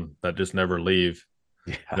town that just never leave.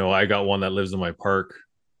 Yeah. I got one that lives in my park,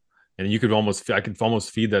 and I could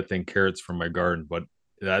almost feed that thing carrots from my garden, but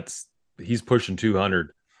he's pushing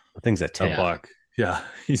 200. The thing's at 10. Buck. Yeah,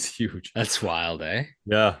 he's huge. That's wild, eh?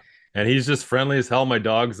 Yeah. And he's just friendly as hell. My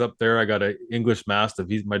dog's up there. I got an English Mastiff.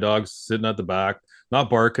 My dog's sitting at the back, not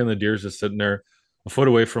barking. The deer's just sitting there a foot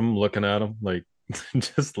away from him, looking at him like,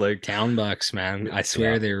 just like town bucks, man. I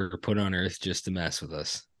swear they were put on earth just to mess with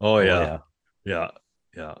us. Oh yeah. It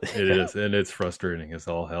is, and it's frustrating as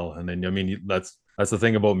all hell. And then that's the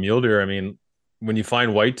thing about mule deer. When you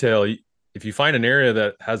find whitetail, if you find an area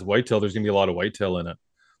that has whitetail, there's gonna be a lot of whitetail in it.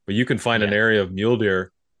 But you can find an area of mule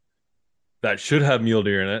deer that should have mule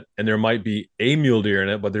deer in it, and there might be a mule deer in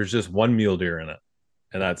it, but there's just one mule deer in it,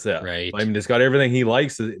 and that's it. Right. It's got everything he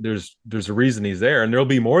likes. There's a reason he's there, and there'll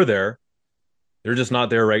be more there. They're just not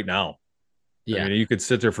there right now. Yeah. You could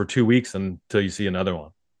sit there for 2 weeks until you see another one,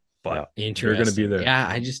 but they're going to be there. Yeah.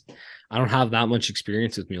 I don't have that much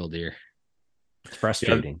experience with mule deer. It's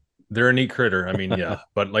frustrating. Yeah, they're a neat critter.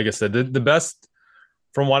 But like I said, the best,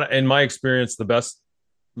 from what, in my experience, the best,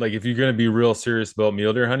 like if you're going to be real serious about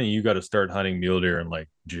mule deer hunting, you got to start hunting mule deer in like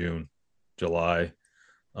June, July.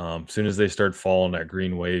 As soon as they start falling that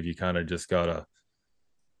green wave, you kind of just gotta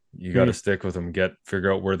stick with them,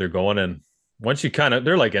 figure out where they're going. And once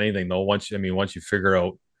they're like anything though. Once you figure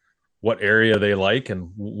out what area they like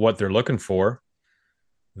and what they're looking for,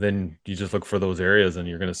 then you just look for those areas and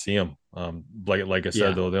you're going to see them. Like I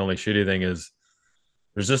said, though, the only shitty thing is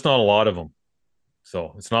there's just not a lot of them.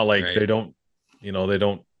 So it's not like they don't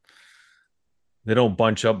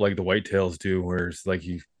bunch up like the whitetails do, where it's like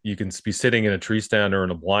you can be sitting in a tree stand or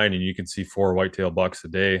in a blind and you can see 4 whitetail bucks a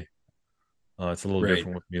day. It's a little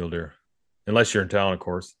different with mule deer, unless you're in town, of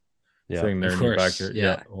course. Sitting there in your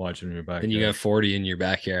backyard, watching in your backyard. And you got 40 in your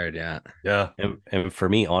backyard, yeah. And for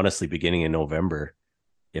me, honestly, beginning in November,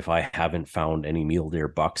 if I haven't found any mule deer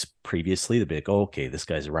bucks previously, they'd be like, oh, okay, this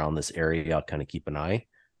guy's around this area. I'll kind of keep an eye.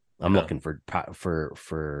 I'm looking for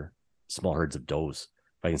small herds of does.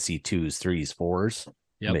 If I can see 2s, 3s, 4s,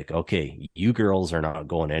 I'm like, okay, you girls are not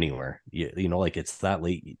going anywhere. Like it's that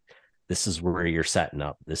late. This is where you're setting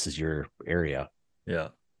up. This is your area. Yeah.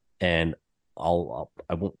 And I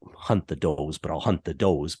won't hunt the does, but I'll hunt the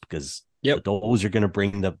does because the does are going to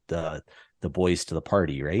bring the boys to the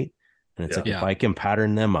party, right? And it's like if I can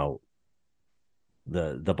pattern them out,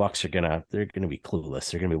 the bucks they're gonna be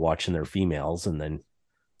clueless. They're gonna be watching their females, and then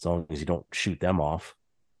as long as you don't shoot them off,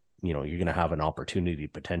 you're gonna have an opportunity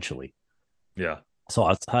potentially. Yeah.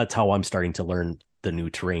 So that's how I'm starting to learn the new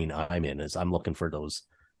terrain I'm in. Is I'm looking for those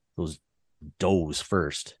does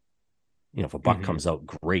first, if a buck comes out,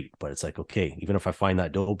 great. But it's like, okay, even if I find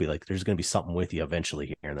that doe, be like, there's going to be something with you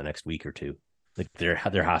eventually here in the next week or two. Like there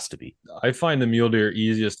has to be. I find the mule deer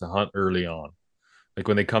easiest to hunt early on. Like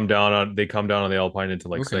when they come down on the Alpine into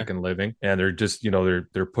like second living, and they're just,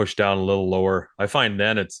 they're pushed down a little lower. I find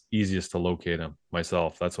then it's easiest to locate them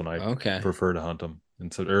myself. That's when I prefer to hunt them.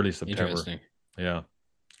 It's early September. Yeah.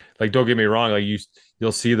 Like, don't get me wrong. Like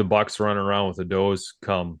you'll see the bucks running around with the does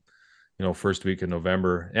come, first week of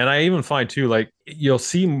November. And I even find too, like you'll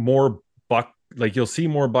see more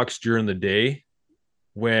bucks during the day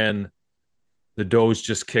when the does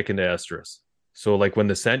just kick into estrus. So like when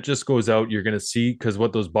the scent just goes out, you're going to see, because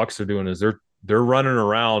what those bucks are doing is they're running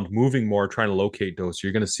around, moving more, trying to locate does. So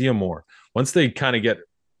you're going to see them more. Once they kind of get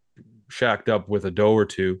shacked up with a doe or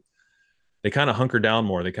two, they kind of hunker down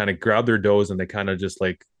more. They kind of grab their does and they kind of just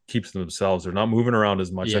like keeps themselves. They're not moving around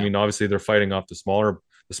as much. Yeah. I mean, obviously they're fighting off the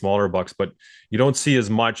smaller bucks, but you don't see as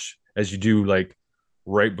much as you do like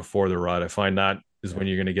right before the rut. I find that is when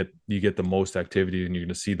you get the most activity and you're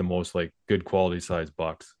going to see the most like good quality size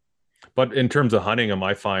bucks. But in terms of hunting them,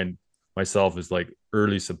 I find myself is like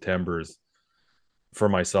early September is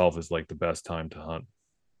like the best time to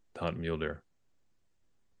hunt mule deer.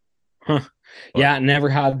 Huh. Yeah, never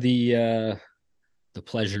had the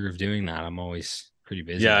pleasure of doing that. I'm always pretty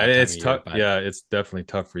busy. Yeah, it's tough. Yeah, it's definitely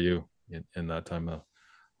tough for you in that time of.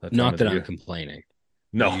 Not that I'm complaining.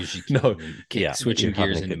 No, switching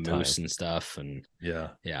gears into moose and stuff, and yeah.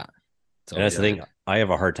 And that's the thing. I have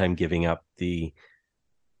a hard time giving up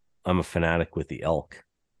I'm a fanatic with the elk.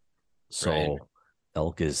 So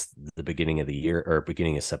elk is the beginning of the year or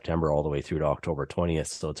beginning of September all the way through to October 20th.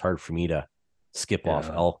 So it's hard for me to skip off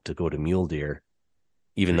elk to go to mule deer,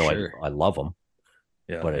 even though I love them.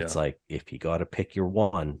 Yeah, but it's like, if you got to pick your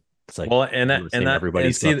one, it's like, well, and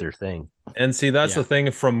everybody's got their thing. And see, that's the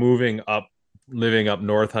thing from living up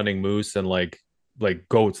north, hunting moose and like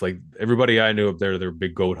goats. Like everybody I knew up there, they're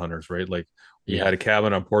big goat hunters, right? Like we had a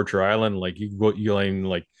cabin on Porcher Island. Like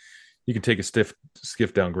you could take a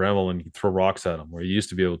skiff down Grenville and you could throw rocks at them, where you used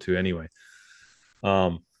to be able to anyway.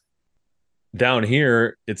 Down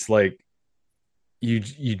here, it's like you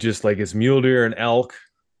just like, it's mule deer and elk,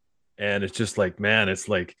 and it's just like, man, it's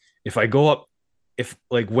like,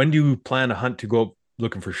 when do you plan to hunt to go up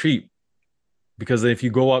looking for sheep? Because if you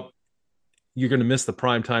go up, you're going to miss the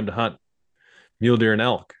prime time to hunt mule deer and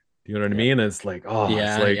elk. You know what I mean? And it's like,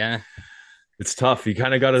 it's tough. You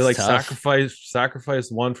kind of got to like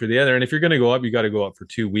sacrifice one for the other. And if you're going to go up, you got to go up for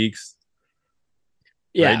 2 weeks.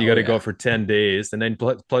 Yeah. Right? You got to go for 10 days. And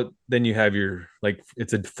then you have your, like,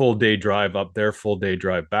 it's a full day drive up there, full day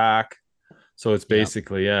drive back. So it's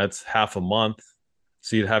basically, it's half a month.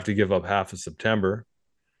 So you'd have to give up half of September.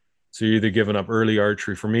 So you're either giving up early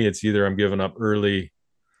archery. For me, it's either I'm giving up early,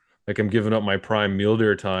 like I'm giving up my prime mule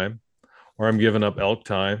deer time, or I'm giving up elk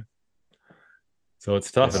time. So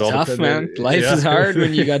it's tough. It's tough, man. Life is hard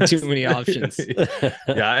when you got too many options.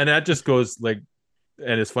 Yeah. And that just goes like,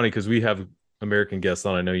 and it's funny because we have American guests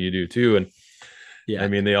on. I know you do too. And I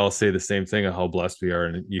mean, they all say the same thing of how blessed we are.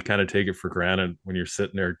 And you kind of take it for granted when you're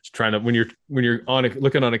sitting there trying to, when you're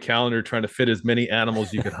looking on a calendar, trying to fit as many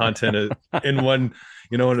animals you could hunt in one,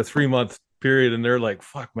 in a 3-month period. And they're like,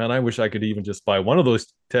 fuck, man, I wish I could even just buy one of those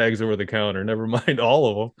tags over the counter. Never mind all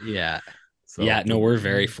of them. Yeah. So, we're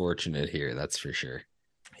very fortunate here. That's for sure.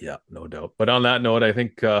 Yeah, no doubt. But on that note, I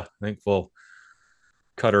think we'll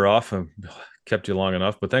cut her off and kept you long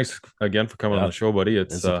enough. But thanks again for coming on the show, buddy.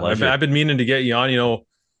 It's I've been meaning to get you on.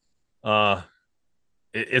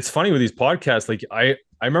 It's funny with these podcasts. Like I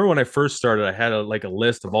remember when I first started, I had a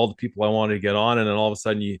list of all the people I wanted to get on, and then all of a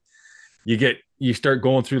sudden you start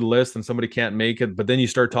going through the list and somebody can't make it, but then you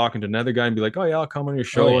start talking to another guy and be like, oh yeah, I'll come on your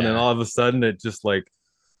show, and then all of a sudden it just like.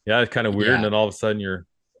 Yeah, it's kind of weird. And then all of a sudden you're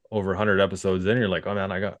over 100 episodes in. You're like, oh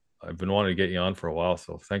man, I've been wanting to get you on for a while.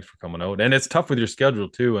 So thanks for coming out. And it's tough with your schedule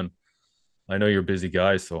too. And I know you're a busy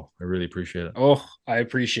guy, so I really appreciate it. Oh, I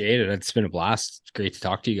appreciate it. It's been a blast. It's great to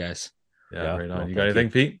talk to you guys. Yeah, right on. No, you got anything,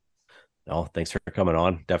 Pete? No, thanks for coming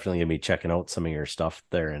on. Definitely gonna be checking out some of your stuff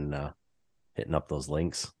there and hitting up those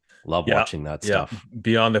links. Love watching that stuff.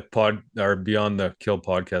 Beyond the Kill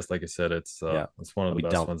podcast, like I said, it's one of the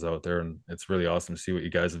best ones out there, and it's really awesome to see what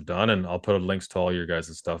you guys have done. And I'll put links to all your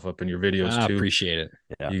guys' stuff up in your videos too. I appreciate it.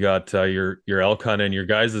 Yeah. You got your elk hunt, and your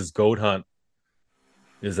guys' goat hunt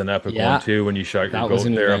is an epic one too. When you shot your goat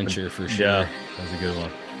there, adventure for sure. Yeah, that was a good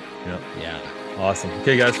one. Yeah. Awesome.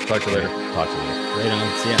 Okay, guys, talk to you later. Talk to you later. Right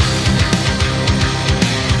on. See ya.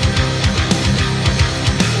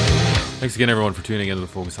 Thanks again, everyone, for tuning into the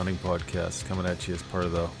Focus Hunting Podcast, coming at you as part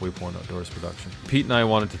of the Waypoint Outdoors production. Pete and I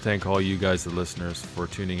wanted to thank all you guys, the listeners, for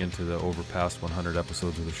tuning into the over past 100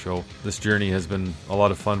 episodes of the show. This journey has been a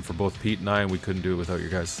lot of fun for both Pete and I, and we couldn't do it without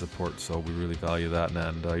your guys' support, so we really value that.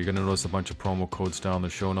 And you're going to notice a bunch of promo codes down in the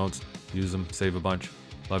show notes. Use them, save a bunch.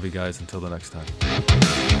 Love you guys. Until the next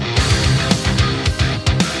time.